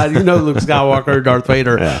not going to die. You know Luke Skywalker, Darth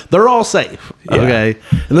Vader. Yeah. They're all safe. Okay,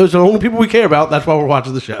 and those are the only people we care about. That's why we're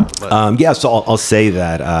watching the show. But. So I'll say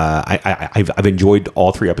that I've enjoyed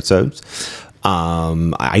all 3 episodes.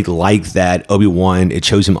 I like that Obi-Wan, it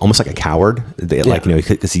shows him almost like a coward.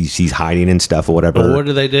 Because he's hiding and stuff or whatever. But what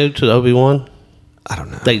do they do to Obi-Wan? I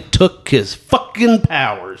don't know. They took his fucking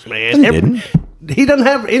powers, man. He didn't. He doesn't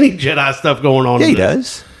have any Jedi stuff going on. Yeah, he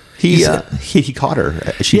does. He caught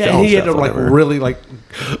her. She fell. He had to really I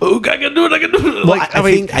can do it. I can do it. Well,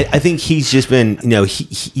 I think he's just been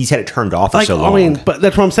he's had it turned off for so long. I mean, but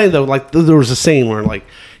that's what I'm saying though. Like there was a scene where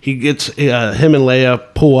he gets him and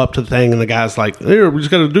Leia pull up to the thing, and the guy's like, "Here, we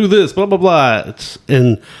just got to do this." Blah blah blah.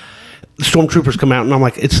 And the stormtroopers come out, and I'm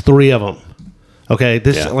like, "It's 3 of them." Okay,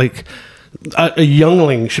 a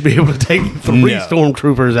youngling should be able to take 3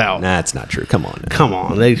 stormtroopers out. That's not true. Come on.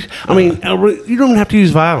 You don't even have to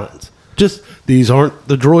use violence. Just these aren't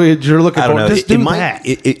the droids you're looking for. Just do that.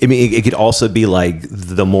 It could also be like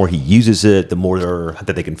the more he uses it, the more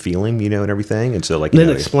that they can feel him, and everything. And so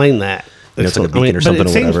explain that. It's like a beacon or something. But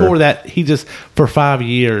it seems more that he just for 5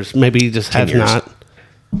 years, maybe he just has not.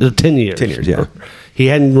 10 years. 10 years, yeah. He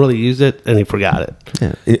hadn't really used it, and he forgot it.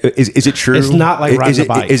 Yeah. Is it true? It's not like riding a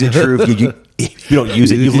bike. Is it true if you don't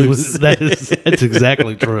use it, you lose? That's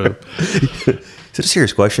exactly true. Is it a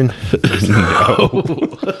serious question? No.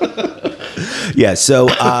 Yeah, so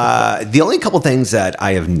the only couple things that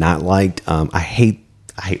I have not liked, I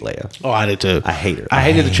hate Leia. Oh, I did too. I hate her. I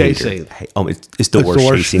hated the chase scene. It's the worst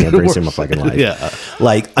chase scene I've ever seen in my fucking life. Yeah.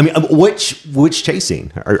 Which chase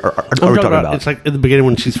scene are we talking about? It's like at the beginning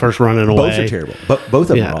when she's first running away. Both are terrible.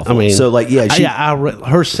 Both of them are awful.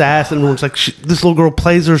 Her sass, and everyone's like, this little girl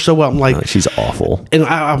plays her so well. I'm like, she's awful. And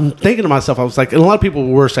I'm thinking to myself, I was like, and a lot of people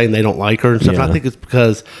were saying they don't like her and stuff. Yeah. And I think it's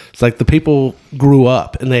because it's like the people grew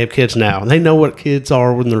up and they have kids now, and they know what kids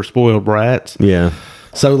are when they're spoiled brats. Yeah.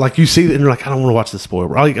 So like you see it and you're like, I don't want to watch this spoiler.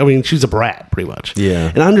 Like, I mean, she's a brat pretty much.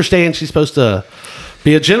 Yeah. And I understand she's supposed to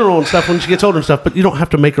be a general and stuff when she gets older and stuff, but you don't have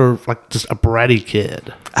to make her like just a bratty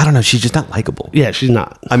kid. I don't know. She's just not likable. Yeah, she's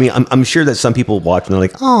not. I mean, I'm sure that some people watch and they're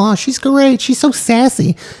like, "Oh, she's great. She's so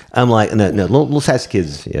sassy." I'm like, no, little sassy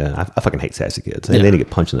kids. Yeah, I fucking hate sassy kids. They need to get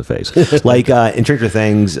punched in the face. Like in Stranger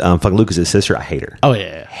Things, fucking Lucas's sister. I hate her. Oh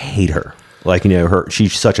yeah, hate her. Like,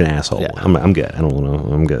 she's such an asshole. Yeah. I'm good. I don't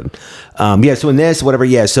know. I'm good. Yeah. So in this, whatever.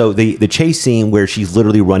 Yeah. So the chase scene where she's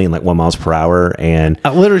literally running like 1 mile per hour, and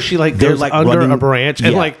literally she like goes like under running, a branch,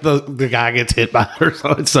 and like the guy gets hit by her.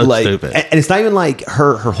 So it's so like, stupid. And it's not even like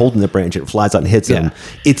her holding the branch and it flies out and hits him.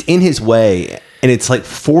 It's in his way. And it's like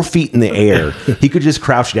 4 feet in the air. He could just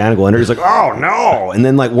crouch down and go under. He's like, "Oh no!" And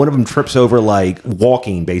then like one of them trips over, like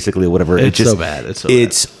walking basically or whatever. It's so bad.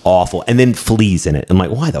 It's awful. And then Flea's in it. I'm like,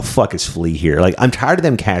 why the fuck is Flea here? Like, I'm tired of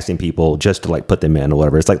them casting people just to like put them in or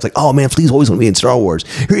whatever. It's like, oh man, Flea's always going to be in Star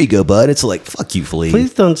Wars. Here you go, bud. It's like, fuck you, Flea.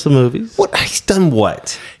 Flea's done some movies. What? He's done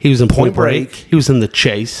what? He was in Point Break. He was in The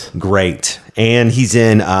Chase. Great. And he's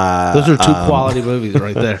in. Those are two quality movies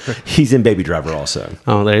right there. He's in Baby Driver also.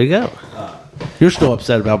 Oh, there you go. You're still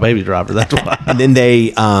upset about Baby Driver. That's why. And then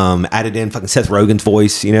they added in fucking Seth Rogen's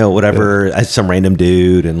voice, whatever, as some random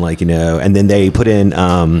dude, and like, and then they put in.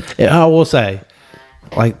 I will say,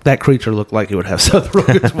 like that creature looked like it would have Seth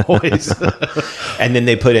Rogen's voice. And then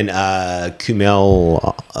they put in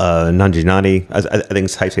Kumail Nanjiani. I think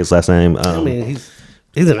it's how you say his last name. I mean,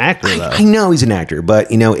 he's an actor, though. I know he's an actor, but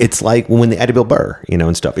it's like when they added Bill Burr,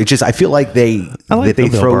 and stuff. It's just I feel like they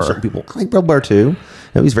throw some people. I like Bill Burr too.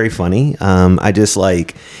 He's very funny. I just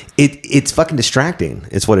like it. It's fucking distracting.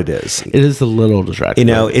 It's what it is. It is a little distracting.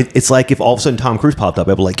 It's like if all of a sudden Tom Cruise popped up,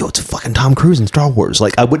 I'd be like, "Yo, it's fucking Tom Cruise in Star Wars."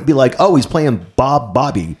 Like I wouldn't be like, "Oh, he's playing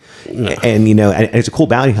Bobby," and and it's a cool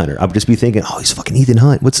bounty hunter. I would just be thinking, "Oh, he's fucking Ethan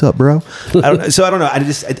Hunt. What's up, bro?" I don't know. I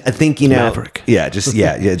think Maverick. Yeah, just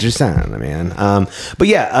I don't know, man. But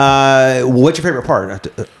yeah, what's your favorite part?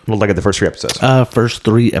 Like at the first 3 episodes. First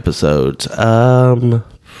 3 episodes.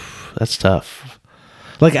 That's tough.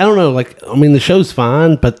 Like, I don't know. Like, I mean, the show's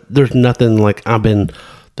fine, but there's nothing like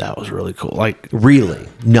that was really cool. Like, really,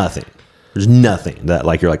 nothing. There's nothing that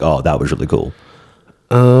like you're like, oh, that was really cool.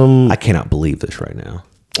 I cannot believe this right now.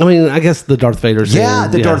 I mean, I guess the Darth Vader scene. Yeah,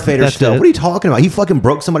 Darth Vader stuff. What are you talking about? He fucking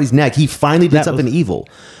broke somebody's neck. He finally did something evil.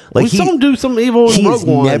 Like he saw him do some evil in Rogue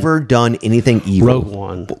One. He's never done anything evil. Rogue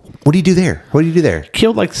One. What do you do there?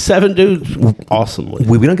 Killed like 7 dudes awesomely.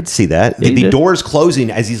 We don't get to see that. The door is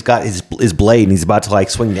closing as he's got his blade and he's about to like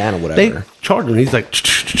swing down or whatever. They charge him. He's like...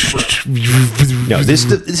 No, this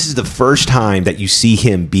is the first time that you see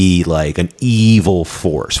him be like an evil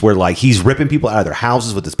force where like he's ripping people out of their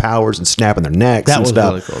houses with his powers and snapping their necks and stuff.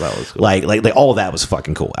 Really cool. That was cool. Like all of that was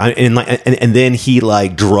fucking cool. And then he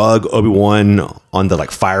like drug Obi-Wan on the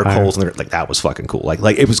like fire coals and like that was fucking cool.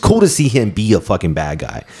 Like it was cool to see him be a fucking bad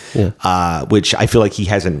guy. Yeah. Which I feel like he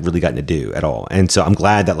hasn't really gotten to do at all. And so I'm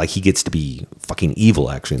glad that like he gets to be fucking evil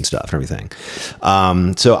actually and stuff and everything.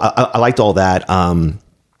 So I liked all that.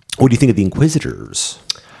 What do you think of the Inquisitors?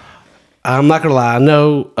 I'm not gonna lie. I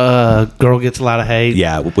know girl gets a lot of hate.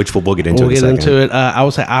 Yeah, which we'll get into. We'll get into it. I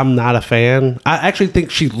will say I'm not a fan. I actually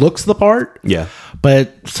think she looks the part. Yeah,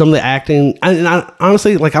 but some of the acting, and I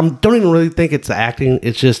honestly like, I don't even really think it's the acting.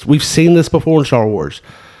 It's just we've seen this before in Star Wars.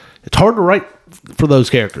 It's hard to write for those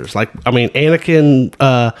characters. Like, I mean,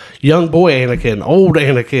 Anakin, young boy Anakin, old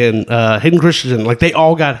Anakin, Hayden Christensen. Like, they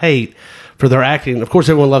all got hate for their acting. Of course,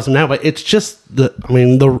 everyone loves them now, but it's just the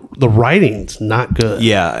writing's not good.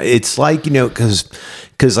 Yeah, it's like, because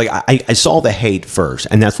like I saw the hate first,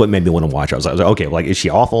 and that's what made me want to watch it. I was like, okay, like, is she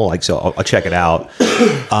awful? Like, so I'll check it out.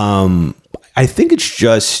 I think it's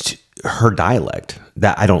just her dialect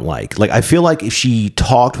that I don't like. Like, I feel like if she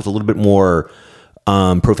talked with a little bit more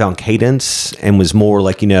profound cadence and was more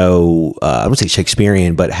like, I wouldn't say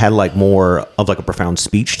Shakespearean, but had like more of like a profound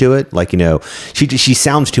speech to it. Like, she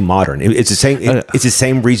sounds too modern. It's the same. It's the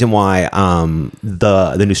same reason why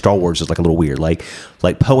the new Star Wars is like a little weird. Like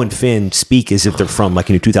Poe and Finn speak as if they're from like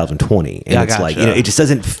 2020, and it's like it just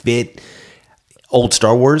doesn't fit old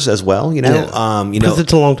Star Wars as well. Because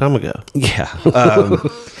it's a long time ago. Yeah.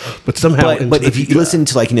 But somehow, but if you listen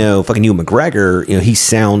to like fucking Ewan McGregor, he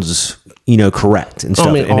sounds correct and stuff.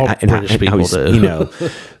 I mean, all British people do.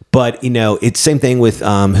 But it's same thing with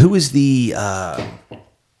who is the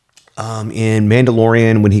in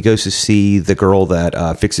Mandalorian when he goes to see the girl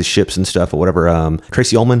that fixes ships and stuff or whatever.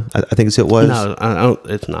 Tracy Ullman, I think is who it was. No,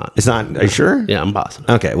 it's not. It's not. Are you sure? Yeah, I'm positive.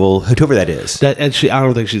 Okay, well, whoever that is. I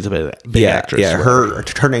don't think she's a big actress. Yeah,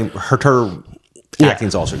 her name, her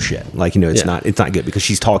acting's also shit. Like, it's not good because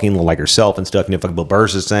she's talking like herself and stuff. Fucking Bill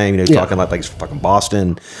Burr's the same. He's talking like it's fucking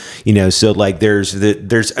Boston. So like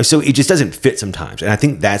so it just doesn't fit sometimes. And I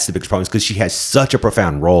think that's the biggest problem, is because she has such a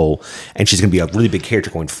profound role, and she's going to be a really big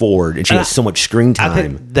character going forward, and she has so much screen time. I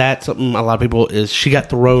think that's something a lot of people is she got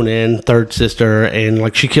thrown in third sister, and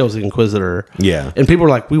like she kills the Inquisitor. Yeah, and people are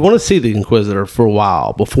like, we want to see the Inquisitor for a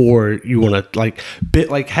while before you want to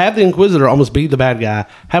have the Inquisitor almost be the bad guy,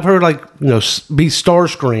 have her be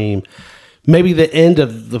Starscream, maybe the end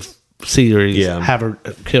of the series, have her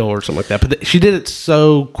kill or something like that. But she did it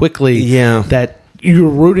so quickly that you're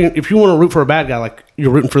rooting. If you want to root for a bad guy, like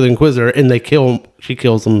you're rooting for the Inquisitor, and they kill him, she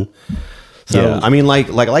kills him. So, I mean, like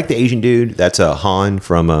the Asian dude. That's a Han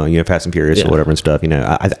from Fast and Furious or whatever and stuff.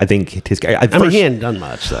 I think his. He hadn't done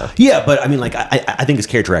much though. Yeah, but I mean, I think his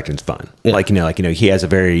character acting is fun. Yeah. He has a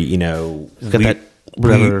very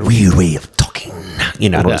weird way of talking.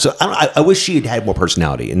 So I wish she had more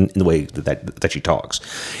personality in the way that she talks.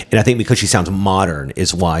 And I think because she sounds modern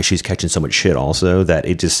is why she's catching so much shit also, that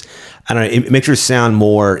it just, I don't know, it makes her sound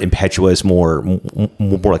more impetuous, more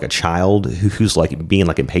like a child who's like being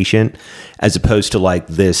like impatient, as opposed to like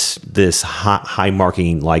this high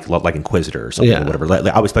marking like Inquisitor or something or whatever. Like,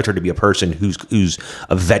 I would expect her to be a person who's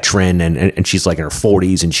a veteran and she's like in her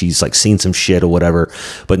 40s and she's like seen some shit or whatever,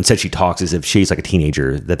 but instead she talks as if she's like a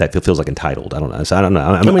teenager that feels like entitled. I don't know. So I don't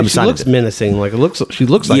know. She looks menacing. Like she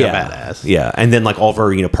looks like a badass. Yeah, and then like all of her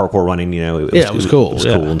parkour running. It was cool. It was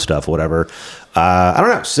cool and stuff. Whatever. I don't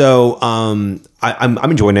know. So I'm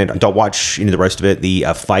enjoying it. Don't watch the rest of it. The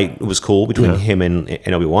fight was cool between him and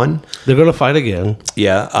Obi-Wan. They're gonna fight again.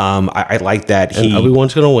 Yeah. I like that. And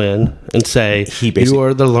Obi-Wan's gonna win and say, "You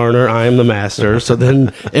are the learner. I am the master." So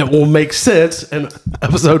then it will make sense in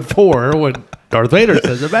Episode 4 when Darth Vader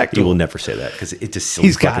says it back to him. He will never say that because it just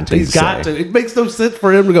he's got to. It makes no sense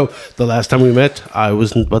for him to go, "The last time we met, I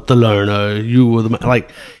wasn't but the learner. You were the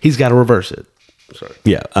he's got to reverse it. Sorry.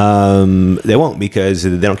 Yeah. They won't, because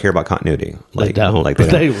they don't care about continuity. They don't.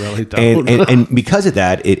 They really don't. And because of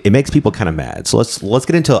that, it makes people kind of mad. So let's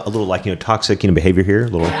get into a little toxic behavior here. A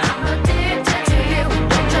little.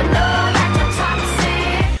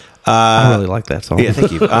 I really like that song. Yeah,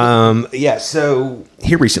 thank you. So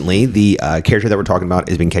here recently, the character that we're talking about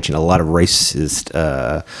has been catching a lot of racist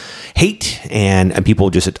hate and people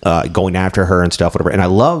just going after her and stuff, whatever. And I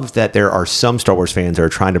love that there are some Star Wars fans that are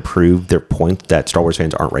trying to prove their point that Star Wars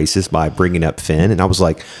fans aren't racist by bringing up Finn. And I was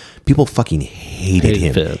like, people fucking hated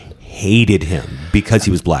him. Finn. Hated him because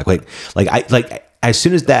he was black. As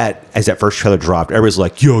soon as that first trailer dropped, everybody's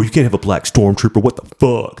like, "Yo, you can't have a black stormtrooper. What the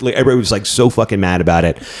fuck?" Like, everybody was like so fucking mad about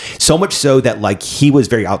it. So much so that like he was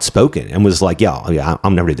very outspoken and was like, "Yeah,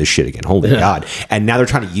 I'm never do this shit again." Holy God! And now they're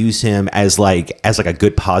trying to use him as like a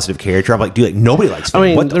good positive character. I'm like, dude, nobody likes Finn. I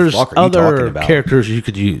mean, what the fuck are you talking about? Characters you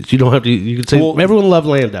could use. You don't have to. You could say everyone loved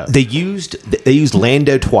Lando. They used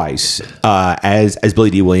Lando twice as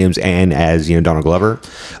Billy D. Williams and as Donald Glover,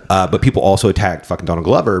 but people also attacked fucking Donald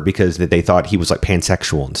Glover because they thought he was like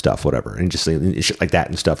pansexual and stuff, whatever, and just shit like that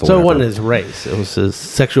and stuff. So it wasn't his race; it was his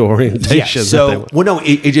sexual orientation. Yeah. So,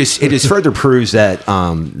 it just further proves that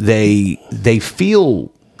they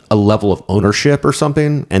feel a level of ownership or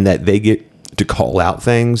something, and that they get to call out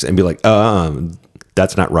things and be like,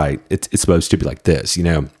 that's not right. It's supposed to be like this,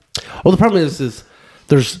 Well, the problem is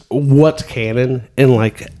there's what's canon, and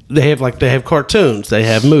they have cartoons, they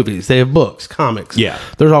have movies, they have books, comics. Yeah,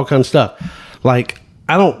 there's all kinds of stuff.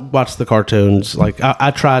 I don't watch the cartoons.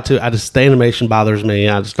 I try to. The animation bothers me.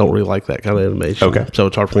 I just don't really like that kind of animation. Okay, so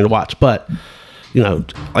it's hard for me to watch. But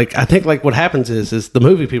I think what happens is the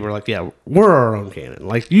movie people are like, yeah, we're our own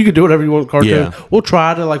canon. You could do whatever you want with cartoon. Yeah. We'll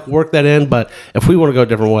try to work that in, but if we want to go a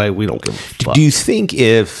different way, we don't give a fuck. Do you think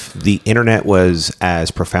if the internet was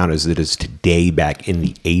as profound as it is today back in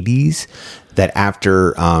the 80s, that after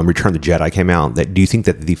Return of the Jedi came out, do you think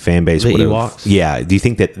that the fan base would have? Yeah. Do you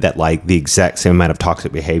think that the exact same amount of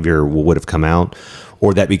toxic behavior would have come out?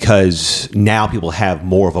 Or that because now people have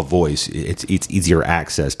more of a voice, it's easier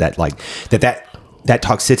access, that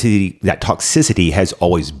toxicity has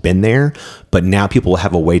always been there, but now people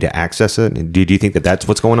have a way to access it. Do you think that that's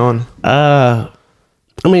what's going on?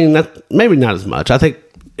 Maybe not as much. I think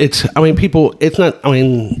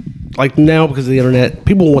now because of the internet,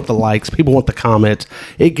 people want the likes, people want the comments.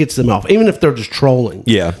 It gets them off, even if they're just trolling.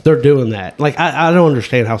 Yeah, they're doing that. I don't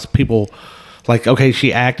understand how people. Okay,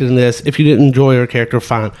 she acted in this. If you didn't enjoy her character,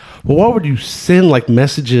 fine. Well, why would you send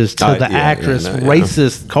messages to the actress,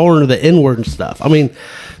 racist, calling her the N-word and stuff?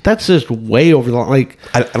 That's just way over the line.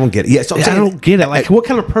 I don't get it. Yeah, so I don't get it. What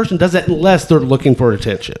kind of person does that unless they're looking for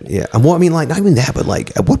attention? Yeah, not even that, but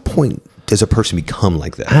at what point does a person become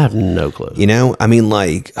like that? I have no clue. You know, I mean,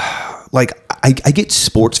 like I get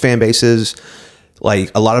sports fan bases.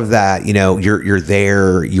 Like a lot of that, you know, you're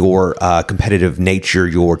there, your competitive nature,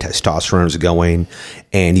 your testosterone is going,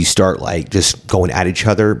 and you start like just going at each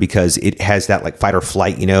other because it has that like fight or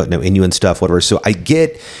flight, you know, in you and stuff, whatever. So I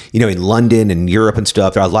get, you know, in London and Europe and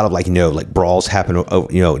stuff, there are a lot of like, you know, like brawls happen,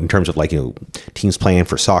 you know, in terms of like, you know, teams playing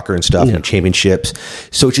for soccer and stuff and championships.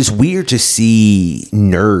 So it's just weird to see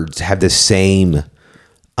nerds have the same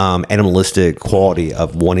animalistic quality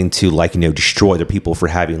of wanting to like, you know, destroy other people for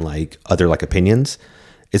having like other like opinions.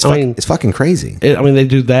 It's fucking crazy. I mean, they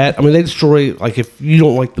do that. I mean, they destroy, like, if you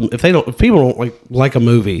don't like them, if people don't like a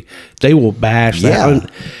movie, they will bash that. Yeah. I mean,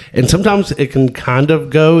 and sometimes it can kind of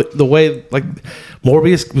go the way, like,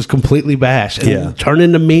 Morbius was completely bashed and turned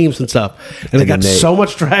into memes and stuff. And it got so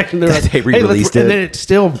much traction. They're like, they re-released it. And then it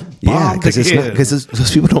still bombed because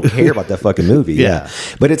those people don't care about that fucking movie. Yeah.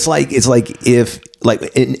 But it's like if,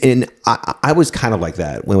 like, and I was kind of like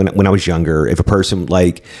that when I was younger. If a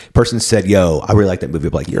person said, "Yo, I really like that movie,"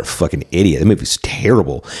 I'd be like, "You're a fucking idiot. That movie's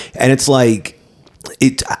terrible." And it's like,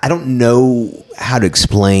 I don't know how to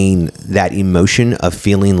explain that emotion of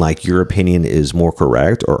feeling like your opinion is more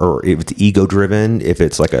correct, or if it's ego driven, if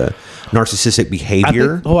it's like a narcissistic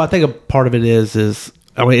behavior. I think a part of it is.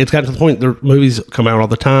 I mean, it's gotten to the point the movies come out all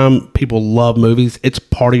the time. People love movies. It's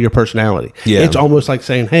part of your personality. Yeah. It's almost like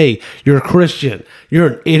saying, "Hey, you're a Christian. You're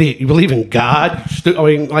an idiot. You believe in God." I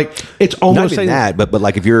mean, like, it's almost not even that, but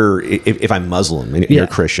like if I'm Muslim and you're a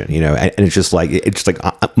Christian, you know, and it's just like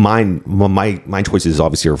my choices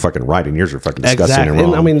obviously are fucking right, and yours are fucking disgusting and wrong.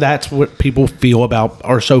 And I mean, that's what people feel about,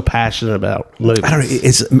 are so passionate about movies. I don't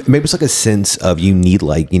know. Maybe it's like a sense of you need,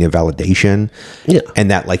 like, you know, validation,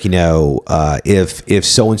 and that, like, you know, if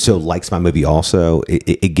so and so likes my movie also,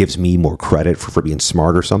 it gives me more credit for being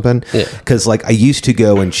smart or something. Because like I used to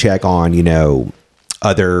go and check on, you know,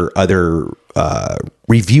 other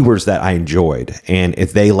reviewers that I enjoyed, and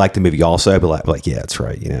if they liked the movie also, I'd be like, yeah, that's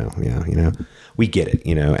right, you know, we get it,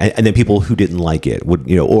 you know. And then people who didn't like it would,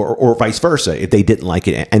 you know, or vice versa, if they didn't like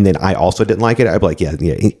it and then I also didn't like it, I'd be like, yeah,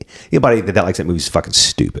 anybody that likes that movie is fucking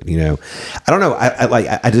stupid, you know. I don't know. I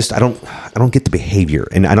don't get the behavior,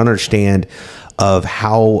 and I don't understand of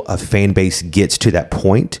how a fan base gets to that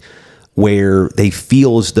point where they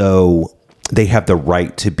feel as though they have the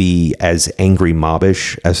right to be as angry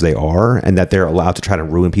mobbish as they are, and that they're allowed to try to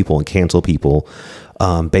ruin people and cancel people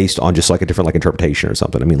based on just like a different like interpretation or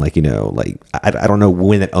something. I mean, like, you know, like I don't know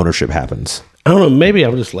when that ownership happens. I don't know. Maybe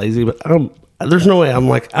I'm just lazy, but there's no way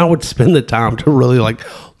I would spend the time to really like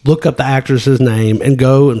look up the actress's name and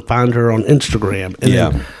go and find her on Instagram and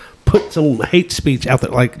then put some hate speech out there.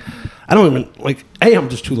 Like, I don't even, like, A, I'm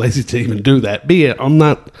just too lazy to even do that. B, I'm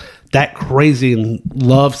not that crazy and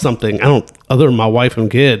love something. I don't, other than my wife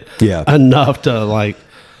and kid, enough to, like,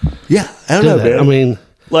 I don't know, man. I mean,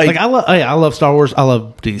 like I love Star Wars. I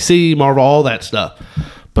love DC, Marvel, all that stuff.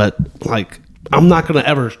 But, like, I'm not going to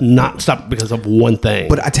ever not stop because of one thing.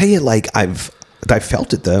 But I tell you, like, I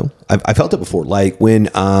felt it, though. I felt it before. Like, when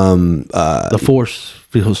the Force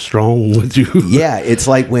feels strong with you. Yeah, it's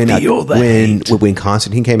like when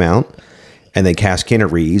Constantine came out and they cast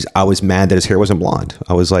Keanu Reeves, I was mad that his hair wasn't blonde.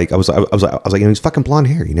 I was like, you know, he's fucking blonde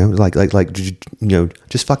hair, you know, like, you know,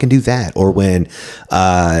 just fucking do that. Or when,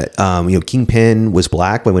 you know, Kingpin was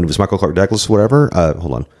black, when it was Michael Clark Douglas, whatever.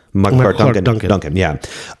 Hold on, Michael Clark Duncan. Yeah.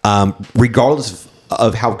 Regardless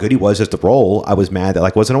of how good he was as the role, I was mad that,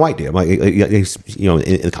 like, wasn't a white dude. I'm like, you know,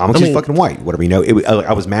 in the comics, he's fucking white, whatever, you know.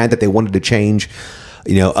 I was mad that they wanted to change,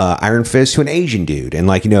 you know, Iron Fist to an Asian dude, and,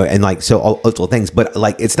 like, you know, and, like, so all those little things. But,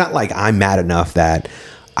 like, it's not like I'm mad enough that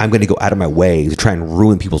I'm going to go out of my way to try and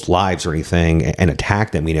ruin people's lives or anything and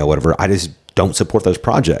attack them, you know, whatever. I just don't support those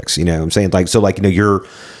projects, you know what I'm saying? Like, so, like, you know,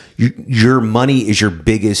 your money is your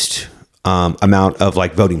biggest amount of,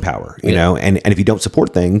 like, voting power, you know, and if you don't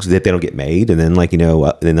support things, that they don't get made, and then, like, you know,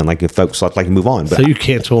 and then, like, if folks like move on. But so you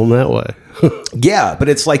cancel them that way. Yeah, but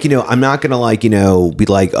it's like, you know, I'm not gonna, like, you know, be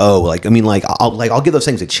like, oh, like, I mean, like, I'll give those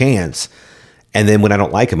things a chance, and then when I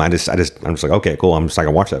don't like them, I'm just like, okay, cool, I'm just not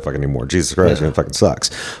gonna watch that fucking anymore. Jesus Christ, it fucking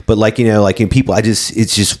sucks. But, like, you know, like, in people,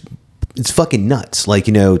 it's fucking nuts. Like,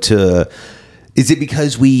 you know, is it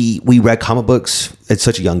because we read comic books at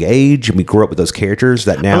such a young age and we grew up with those characters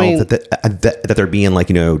that now that they're being, like,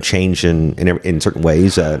 you know, changed in certain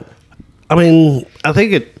ways? I mean, I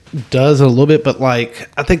think it does a little bit, but, like,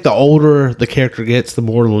 I think the older the character gets, the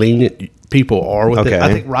more lenient people are with it.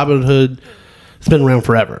 I think Robin Hood it's been around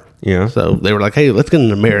forever. Yeah. So they were like, hey, let's get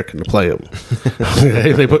an American to play him.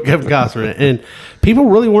 They put Kevin Costner in it. And people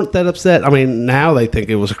really weren't that upset. I mean, now they think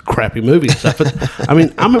it was a crappy movie and stuff. But, I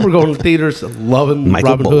mean, I remember going to theaters loving Michael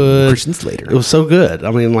Robin Bolton, Hood. Christian Slater. It was so good.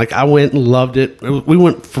 I mean, like, I went and loved it. We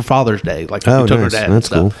went for Father's Day. Like, we took our nice. dad and That's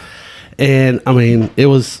stuff. cool. And, I mean, it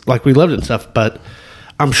was, like, we loved it and stuff. But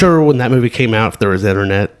I'm sure when that movie came out, if there was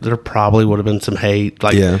internet, there probably would have been some hate.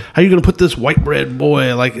 Like, how are you going to put this white bread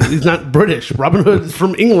boy? Like, he's not British. Robin Hood is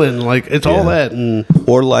from England. Like, it's all that. And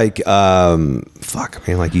or like, fuck,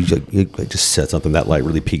 man, like you just said something that like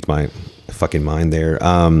really piqued my fucking mind there.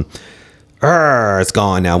 It's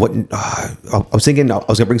gone now. What I was thinking, I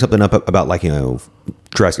was gonna bring something up about like, you know,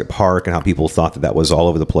 Jurassic Park and how people thought that was all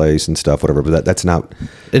over the place and stuff, whatever. But that's not.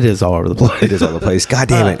 it is all over the place. It is all over the place. God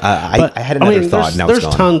damn it! I had another thought. And now there's it's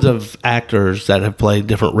gone. tons of actors that have played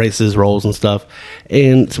different races, roles, and stuff.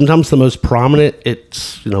 And sometimes the most prominent,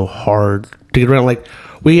 it's, you know, hard to get around. Like,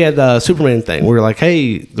 we had the Superman thing. We were like,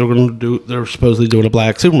 hey, they're supposedly doing a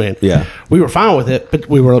black Superman. Yeah. We were fine with it, but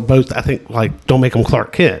we were both, I think, like, don't make him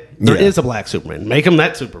Clark Kent. There is a black Superman. Make him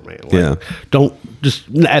that Superman. Like, don't just,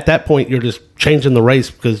 at that point, you're just changing the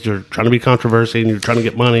race because you're trying to be controversy and you're trying to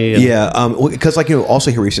get money. And, Because like, you know,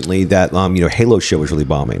 also here recently that you know, Halo show was really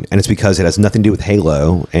bombing, and it's because it has nothing to do with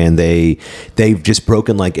Halo, and they've just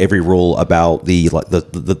broken like every rule about the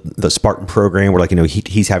Spartan program, where like, you know,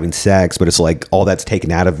 he's having sex, but it's like all that's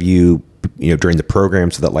taken out of you, you know, during the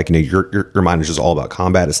program, so that like, you know, your mind is just all about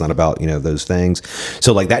combat. It's not about, you know, those things.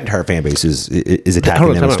 So like that entire fan base is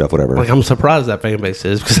attacking them and stuff, whatever. Like, I'm surprised that fan base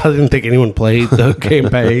is, because I didn't think anyone played the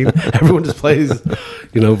campaign. Everyone just plays,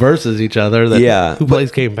 you know, versus each other. Who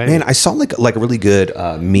plays campaign? Man, I saw like a really good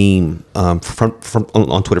meme from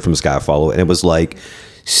on Twitter from this guy I follow, and it was like,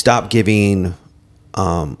 stop giving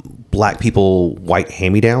black people white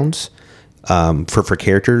hand-me-downs for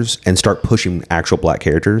characters, and start pushing actual black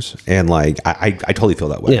characters. And like, I totally feel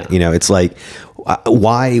that way. Yeah. You know, it's like,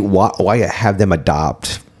 why have them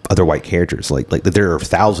adopt other white characters? Like there are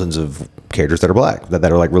thousands of characters that are black that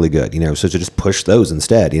are like really good, you know, so to just push those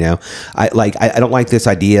instead, you know. I don't like this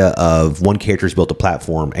idea of one character's built a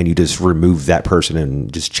platform and you just remove that person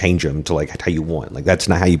and just change them to like how you want. Like, that's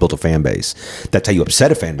not how you build a fan base. That's how you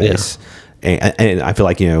upset a fan base. And I feel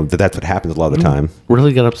like, you know, that's what happens a lot of the time.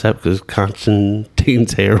 Really got upset because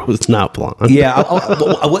Constantine's hair was not blonde. Yeah,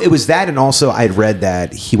 it was that, and also I had read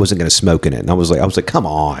that he wasn't going to smoke in it, and I was like, come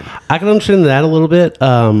on. I can understand that a little bit.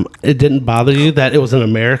 It didn't bother you that it was an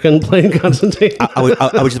American playing Constantine. I was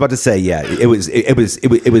just about to say, yeah, it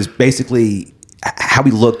was basically how he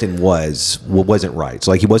looked and wasn't right. So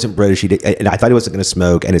like, he wasn't British. And I thought he wasn't going to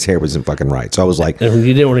smoke, and his hair wasn't fucking right. So I was like, and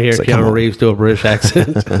you didn't want to hear Keanu Reeves do a British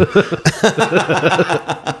accent.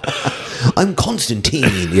 I'm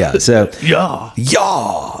Constantine. Yeah. So yeah.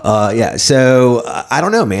 Yeah. So I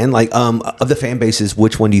don't know, man. Like, of the fan bases,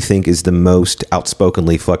 which one do you think is the most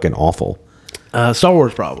outspokenly fucking awful? Star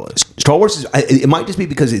Wars, probably. Star Wars is, it might just be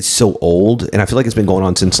because it's so old, and I feel like it's been going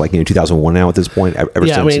on since like, you know, 2001 now at this point. Ever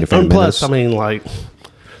since, I mean, you know, and plus, I mean, like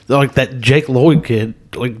that Jake Lloyd kid,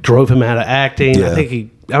 like, drove him out of acting. Yeah. I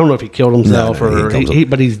think I don't know if he killed himself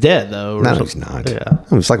but he's dead though. No, he's not. Yeah, I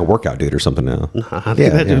mean, it's like a workout dude or something now. I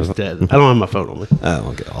think that dude's dead. I don't have my phone on me.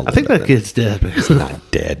 Oh, okay. I think that kid's dead. He's not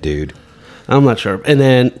dead, dude. I'm not sure. And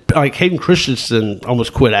then, like, Hayden Christensen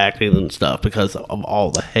almost quit acting and stuff because of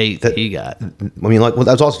all the hate that he got. I mean, like, well,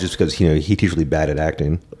 that was also just because, you know, he's really bad at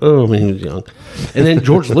acting. Oh, I mean, he was young. And then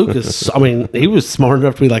George Lucas, I mean, he was smart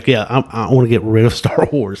enough to be like, yeah, I want to get rid of Star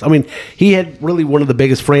Wars. I mean, he had really one of the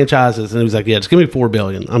biggest franchises, and he was like, yeah, just give me $4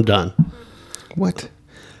 billion. I'm done. What?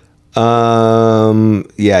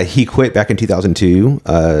 Yeah, he quit back in 2002.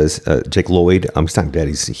 Jake Lloyd, he's not dead.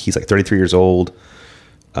 He's like 33 years old.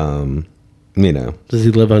 You know, does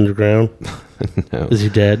he live underground? No. Is he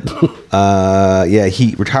dead? Yeah,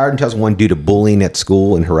 he retired in 2001 due to bullying at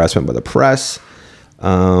school and harassment by the press.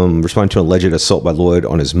 Responding to an alleged assault by Lloyd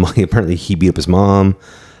on his mom. Apparently, he beat up his mom,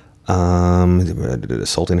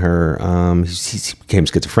 assaulting her. He became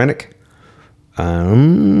schizophrenic.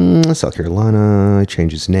 South Carolina,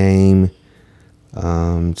 changed his name.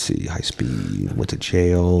 Let's see, high speed, went to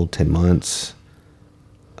jail, 10 months.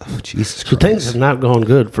 Oh, Jesus Christ. So things have not gone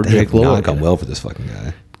good for Jake Lloyd. Not gone well for this fucking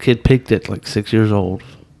guy. Kid peaked at like 6 years old.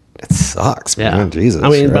 It sucks, man. Yeah. Jesus. I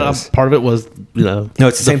mean, Christ. but part of it was, you know. No,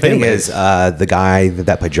 it's the same thing as the guy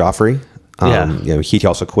that played Joffrey. You know, he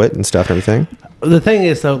also quit and stuff and everything. The thing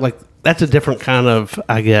is, though, like, that's a different kind of,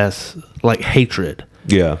 I guess, like, hatred.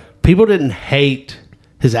 Yeah. People didn't hate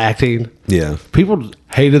his acting. Yeah. People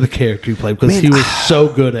hated the character he played because he was so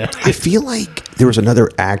good at it. I feel like there was another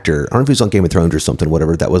actor, I don't know if he was on Game of Thrones or something,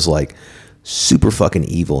 whatever, that was like super fucking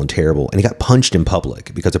evil and terrible, and he got punched in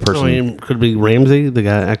public because a person. I mean, could it be Ramsey, the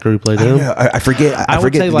actor who played him? I forget. I would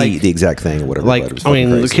forget say, the exact thing or whatever. Like, but it was I mean,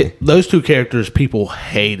 fucking crazy. those two characters people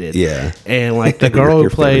hated. Yeah. And like the girl Your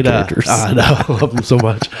who played, favorite characters. I know, I love them so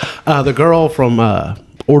much. The girl from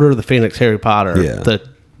Order of the Phoenix, Harry Potter. Yeah.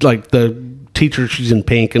 The teacher, she's in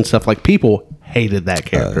pink and stuff. Like, people hated that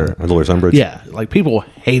character. Dolores Umbridge. Yeah, like people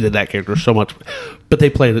hated that character so much, but they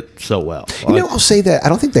played it so well. You know, I'll say that I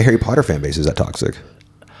don't think the Harry Potter fan base is that toxic.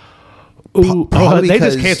 They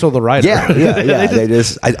just canceled the writer. Yeah. They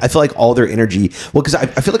just I feel like all their energy. Well, because I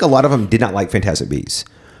feel like a lot of them did not like Fantastic Beasts,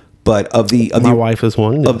 but My wife is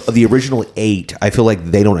one. of the original 8, I feel like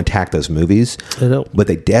they don't attack those movies. They don't. But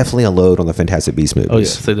they definitely unload on the Fantastic Beasts movies. Oh,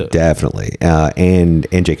 yes, they do. Definitely. And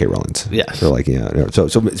J.K. Rowling's. Yes. So like,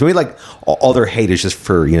 so we like all their hate is just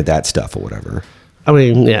for, that stuff or whatever. I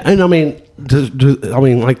mean, yeah, and I mean,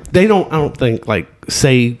 like they don't. I don't think like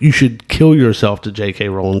say you should kill yourself to J.K.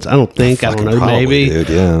 Rowling. I don't think. I don't know. Probably, maybe. dude,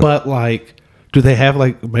 yeah. But like, do they have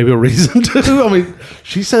like maybe a reason to? I mean,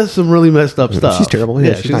 she says some really messed up stuff. She's terrible.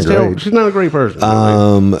 Yeah, she's not terrible. great. She's not a great person.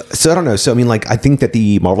 So I don't know. So I mean, like I think that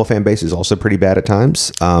the Marvel fan base is also pretty bad at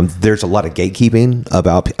times. There's a lot of gatekeeping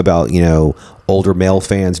about older male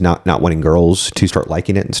fans not wanting girls to start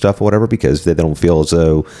liking it and stuff or whatever because they don't feel as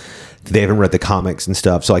though they haven't read the comics and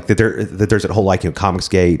stuff. So like that there's that whole like Comics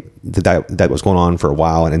Gate that was going on for a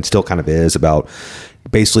while and still kind of is about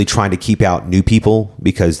basically trying to keep out new people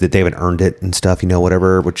because that they haven't earned it and stuff,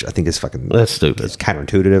 whatever, which I think is fucking That's stupid. It's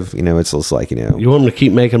counterintuitive, it's just like, You want them to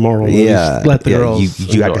keep making Marvel movies. Let the girls.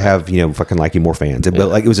 You have to have, fucking like more fans. But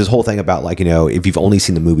like it was this whole thing about like, if you've only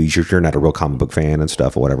seen the movies, you're not a real comic book fan and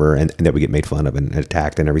stuff or whatever, and that we get made fun of and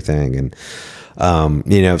attacked and everything. And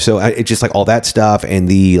so it's just like all that stuff and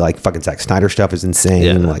the like fucking Zack Snyder stuff is insane.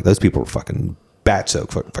 Yeah. Like those people are fucking batso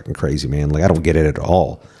fucking crazy, man. Like I don't get it at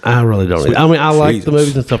all. I really don't. I mean, I like the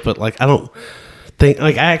movies and stuff, but like I don't think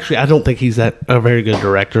like I don't think he's a very good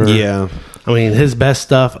director. Yeah. I mean, his best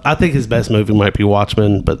stuff. I think his best movie might be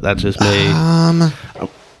Watchmen, but that's just me. I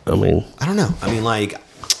mean, I don't know. I mean, like,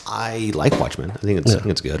 I like Watchmen. I think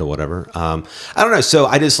it's good or whatever. I don't know. So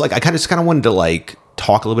I just like I kind of wanted to like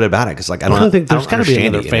talk a little bit about it because like I don't think there's got to be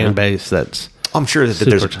another fan it, base that's. I'm sure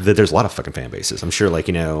that there's a lot of fucking fan bases. I'm sure, like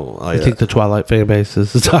I think the Twilight fan base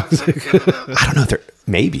is toxic. I don't know if they're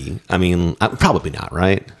maybe. I mean, probably not,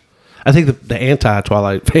 right? I think the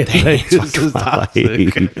anti-Twilight fan base is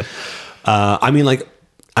toxic. I mean, like,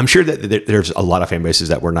 I'm sure that there's a lot of fan bases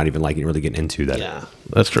that we're not even like really getting into that. Yeah,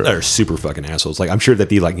 that's true. They're super fucking assholes. Like, I'm sure that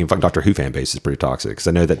the fucking Doctor Who fan base is pretty toxic because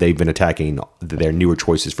I know that they've been attacking their newer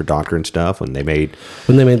choices for Doctor and stuff when they made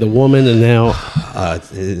the woman and now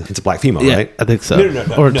it's a black female, yeah, right? I think so. No,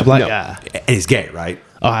 or it's a black guy. And he's gay, right?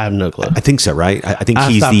 Oh, I have no clue. I think so, right? I think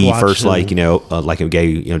he's the first like a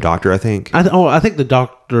gay doctor. I think. I think the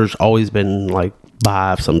Doctor's always been like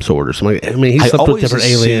bi of some sort or something. I mean, he's slept with different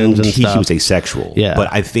aliens and stuff. He was asexual. Yeah. But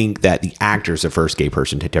I think that the actor's the first gay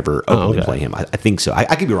person to ever openly play him. I think so.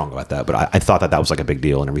 I could be wrong about that, but I thought that was like a big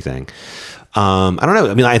deal and everything. I don't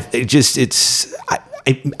know. I mean,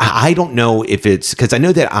 I don't know if it's because I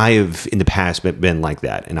know that I have in the past been like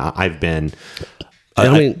that, and I've been.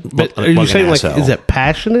 But are you saying like, is it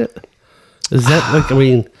passionate? Is that like? I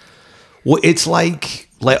mean, well, it's like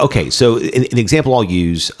okay. So an example I'll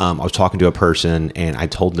use. I was talking to a person, and I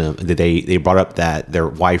told them that they brought up that their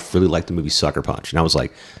wife really liked the movie Sucker Punch, and I was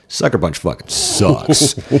like, Sucker Punch fucking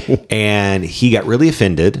sucks, and he got really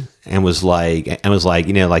offended and was like,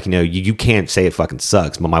 you can't say it fucking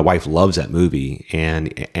sucks, but my wife loves that movie,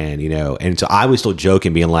 and so I was still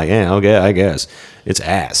joking, being like, okay, I guess it's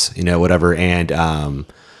ass, whatever, and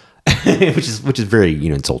which is very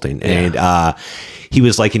insulting, and he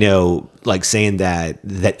was like saying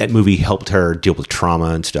that movie helped her deal with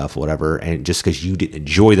trauma and stuff, whatever, and just because you didn't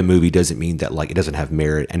enjoy the movie doesn't mean that like it doesn't have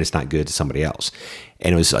merit and it's not good to somebody else.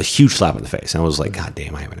 And it was a huge slap in the face. And I was like, God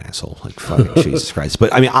damn, I am an asshole. Like, fucking Jesus Christ.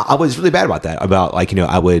 But I mean, I was really bad about that. About like,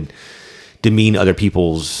 I would demean other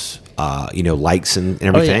people's, likes and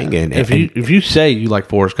everything. Oh, yeah. And if you say you like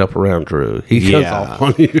Forrest Gump around Drew, he goes off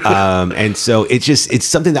on you. And so it's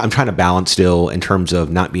something that I'm trying to balance still in terms of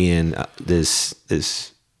not being this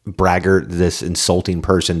braggart, this insulting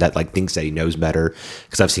person that like thinks that he knows better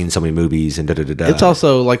because I've seen so many movies and da-da-da-da. It's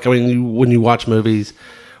also like, I mean, when you watch movies,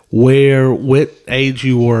 what age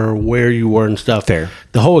you were, where you were and stuff. Fair.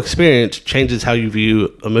 The whole experience changes how you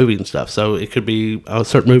view a movie and stuff. So it could be a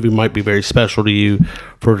certain movie might be very special to you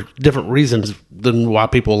for different reasons than why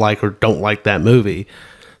people like or don't like that movie.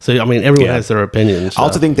 So I mean, everyone has their opinions. I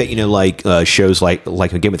also think that shows like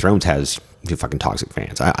Game of Thrones has fucking toxic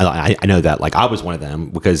fans. I know that. Like I was one of them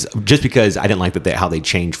because I didn't like how they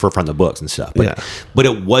changed from the books and stuff. But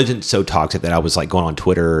it wasn't so toxic that I was like going on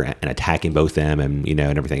Twitter and attacking both them and and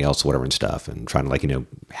everything else, whatever and stuff, and trying to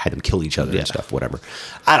had them kill each other and stuff, whatever.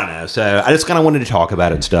 I don't know. So I just kind of wanted to talk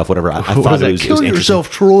about it and stuff, whatever. I thought it was kill yourself,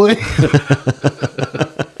 Troy.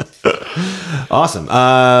 Awesome.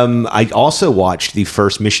 I also watched the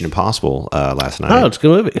first Mission Impossible last night. Oh, it's a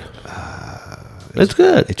good movie. It's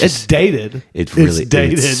good. It's dated. It's really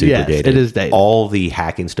dated. It's super dated. It is dated. All the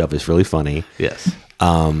hacking stuff is really funny. Yes.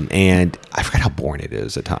 And I forgot how boring it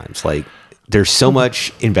is at times. Like there's so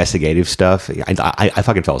much investigative stuff. I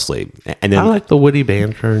fucking fell asleep. And then I like the witty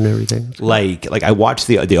banter and everything. Like I watched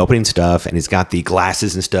the opening stuff, and he's got the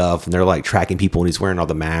glasses and stuff, and they're like tracking people, and he's wearing all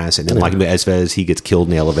the masks, and then like Esvez, he gets killed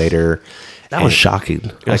in the elevator. That was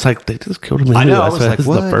shocking. I was like, they just killed him. I know. I was like,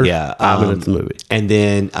 what? The first 5 minutes of the movie. And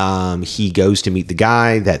then he goes to meet the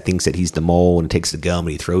guy that thinks that he's the mole and takes the gum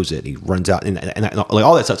and he throws it. And he runs out and like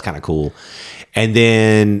all that stuff's kind of cool. And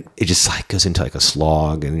then it just like goes into like a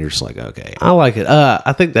slog, and you're just like, okay, I like it.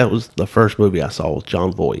 I think that was the first movie I saw with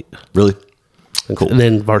John Voight. Really? Cool. And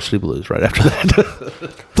then Varsity Blues right after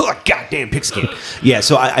that. Fuck, goddamn pigskin. Yeah,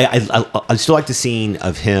 so I still like the scene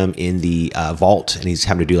of him in the vault, and he's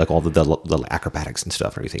having to do like all the acrobatics and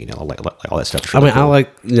stuff and everything, like all that stuff. I mean, cool. I like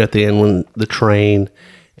at the end when the train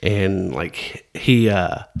and like he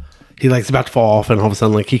like is about to fall off, and all of a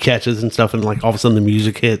sudden like he catches and stuff, and like all of a sudden the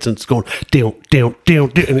music hits and it's going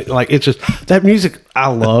down, and like it's just that music I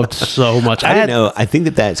loved so much. I didn't know. I think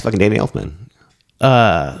that's fucking Danny Elfman.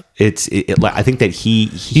 I think that he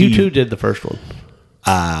U2 did the first one.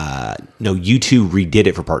 No, U2 redid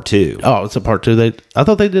it for part 2. Oh, it's a part 2. I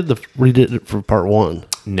thought they redid it for part 1.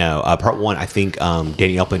 No, part 1. I think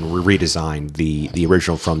Danny Elfman redesigned the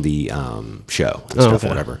original from the show and stuff,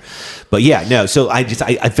 whatever. But yeah, no. So I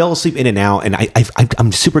fell asleep in and out, and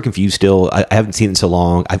I'm super confused still. I haven't seen it in so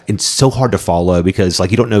long. It's so hard to follow because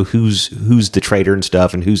like you don't know who's the traitor and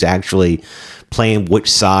stuff, and who's actually playing which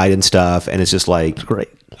side and stuff, and it's just like it's great.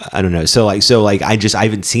 I don't know. So I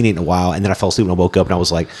haven't seen it in a while, and then I fell asleep and I woke up and I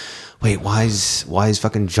was like, wait, why is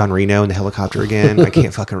fucking John Reno in the helicopter again? I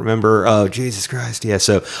can't fucking remember. Oh, Jesus Christ. Yeah.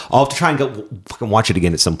 So I'll have to try and go fucking watch it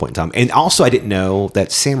again at some point in time. And also I didn't know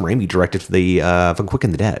that Sam Raimi directed the fucking Quick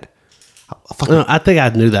and the Dead. I think I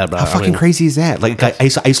knew that, but how fucking crazy is that? Like, I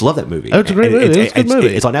used to love that movie. Oh, it's a great movie. It's a good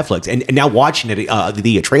movie. It's on Netflix. And now watching it,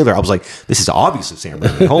 the trailer, I was like, this is obviously Sam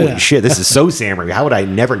Raimi. Holy shit, this is so Sam Raimi. How would I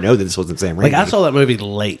never know that this wasn't Sam Raimi? Like, I saw that movie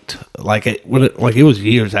late. It was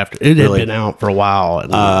years after. It had been out for a while.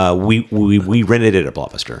 And, we rented it at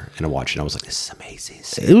Blockbuster, and I watched it, and I was like, this is amazing.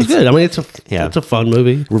 It was good. I mean, it's a fun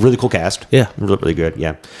movie. Really cool cast. Yeah. Really, really good.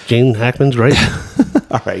 Yeah. Gene Hackman's great.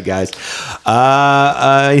 All right, guys.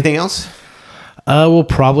 Anything else? We'll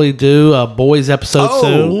probably do a boys episode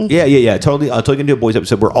soon. Yeah. Totally gonna do a boys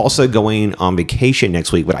episode. We're also going on vacation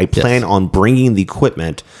next week, but I plan on bringing the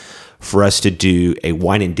equipment for us to do a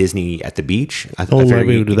Wine and Disney at the beach.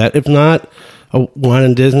 Maybe we'll do that. If not, a Wine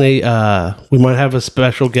and Disney, we might have a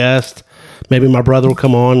special guest. Maybe my brother will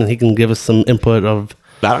come on and he can give us some input of.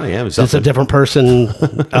 I don't know. It's a different person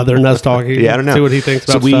other than us talking. Yeah, I don't know. See what he thinks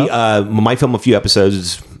about stuff. We might film a few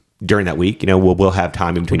episodes during that week. we'll have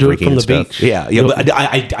time in between drinking and stuff. Beach. Yeah. But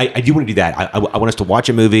I do want to do that. I want us to watch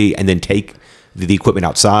a movie and then take the equipment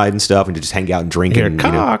outside and stuff and to just hang out and drink. All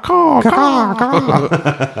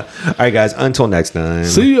right, guys. Until next time.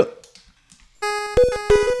 See ya.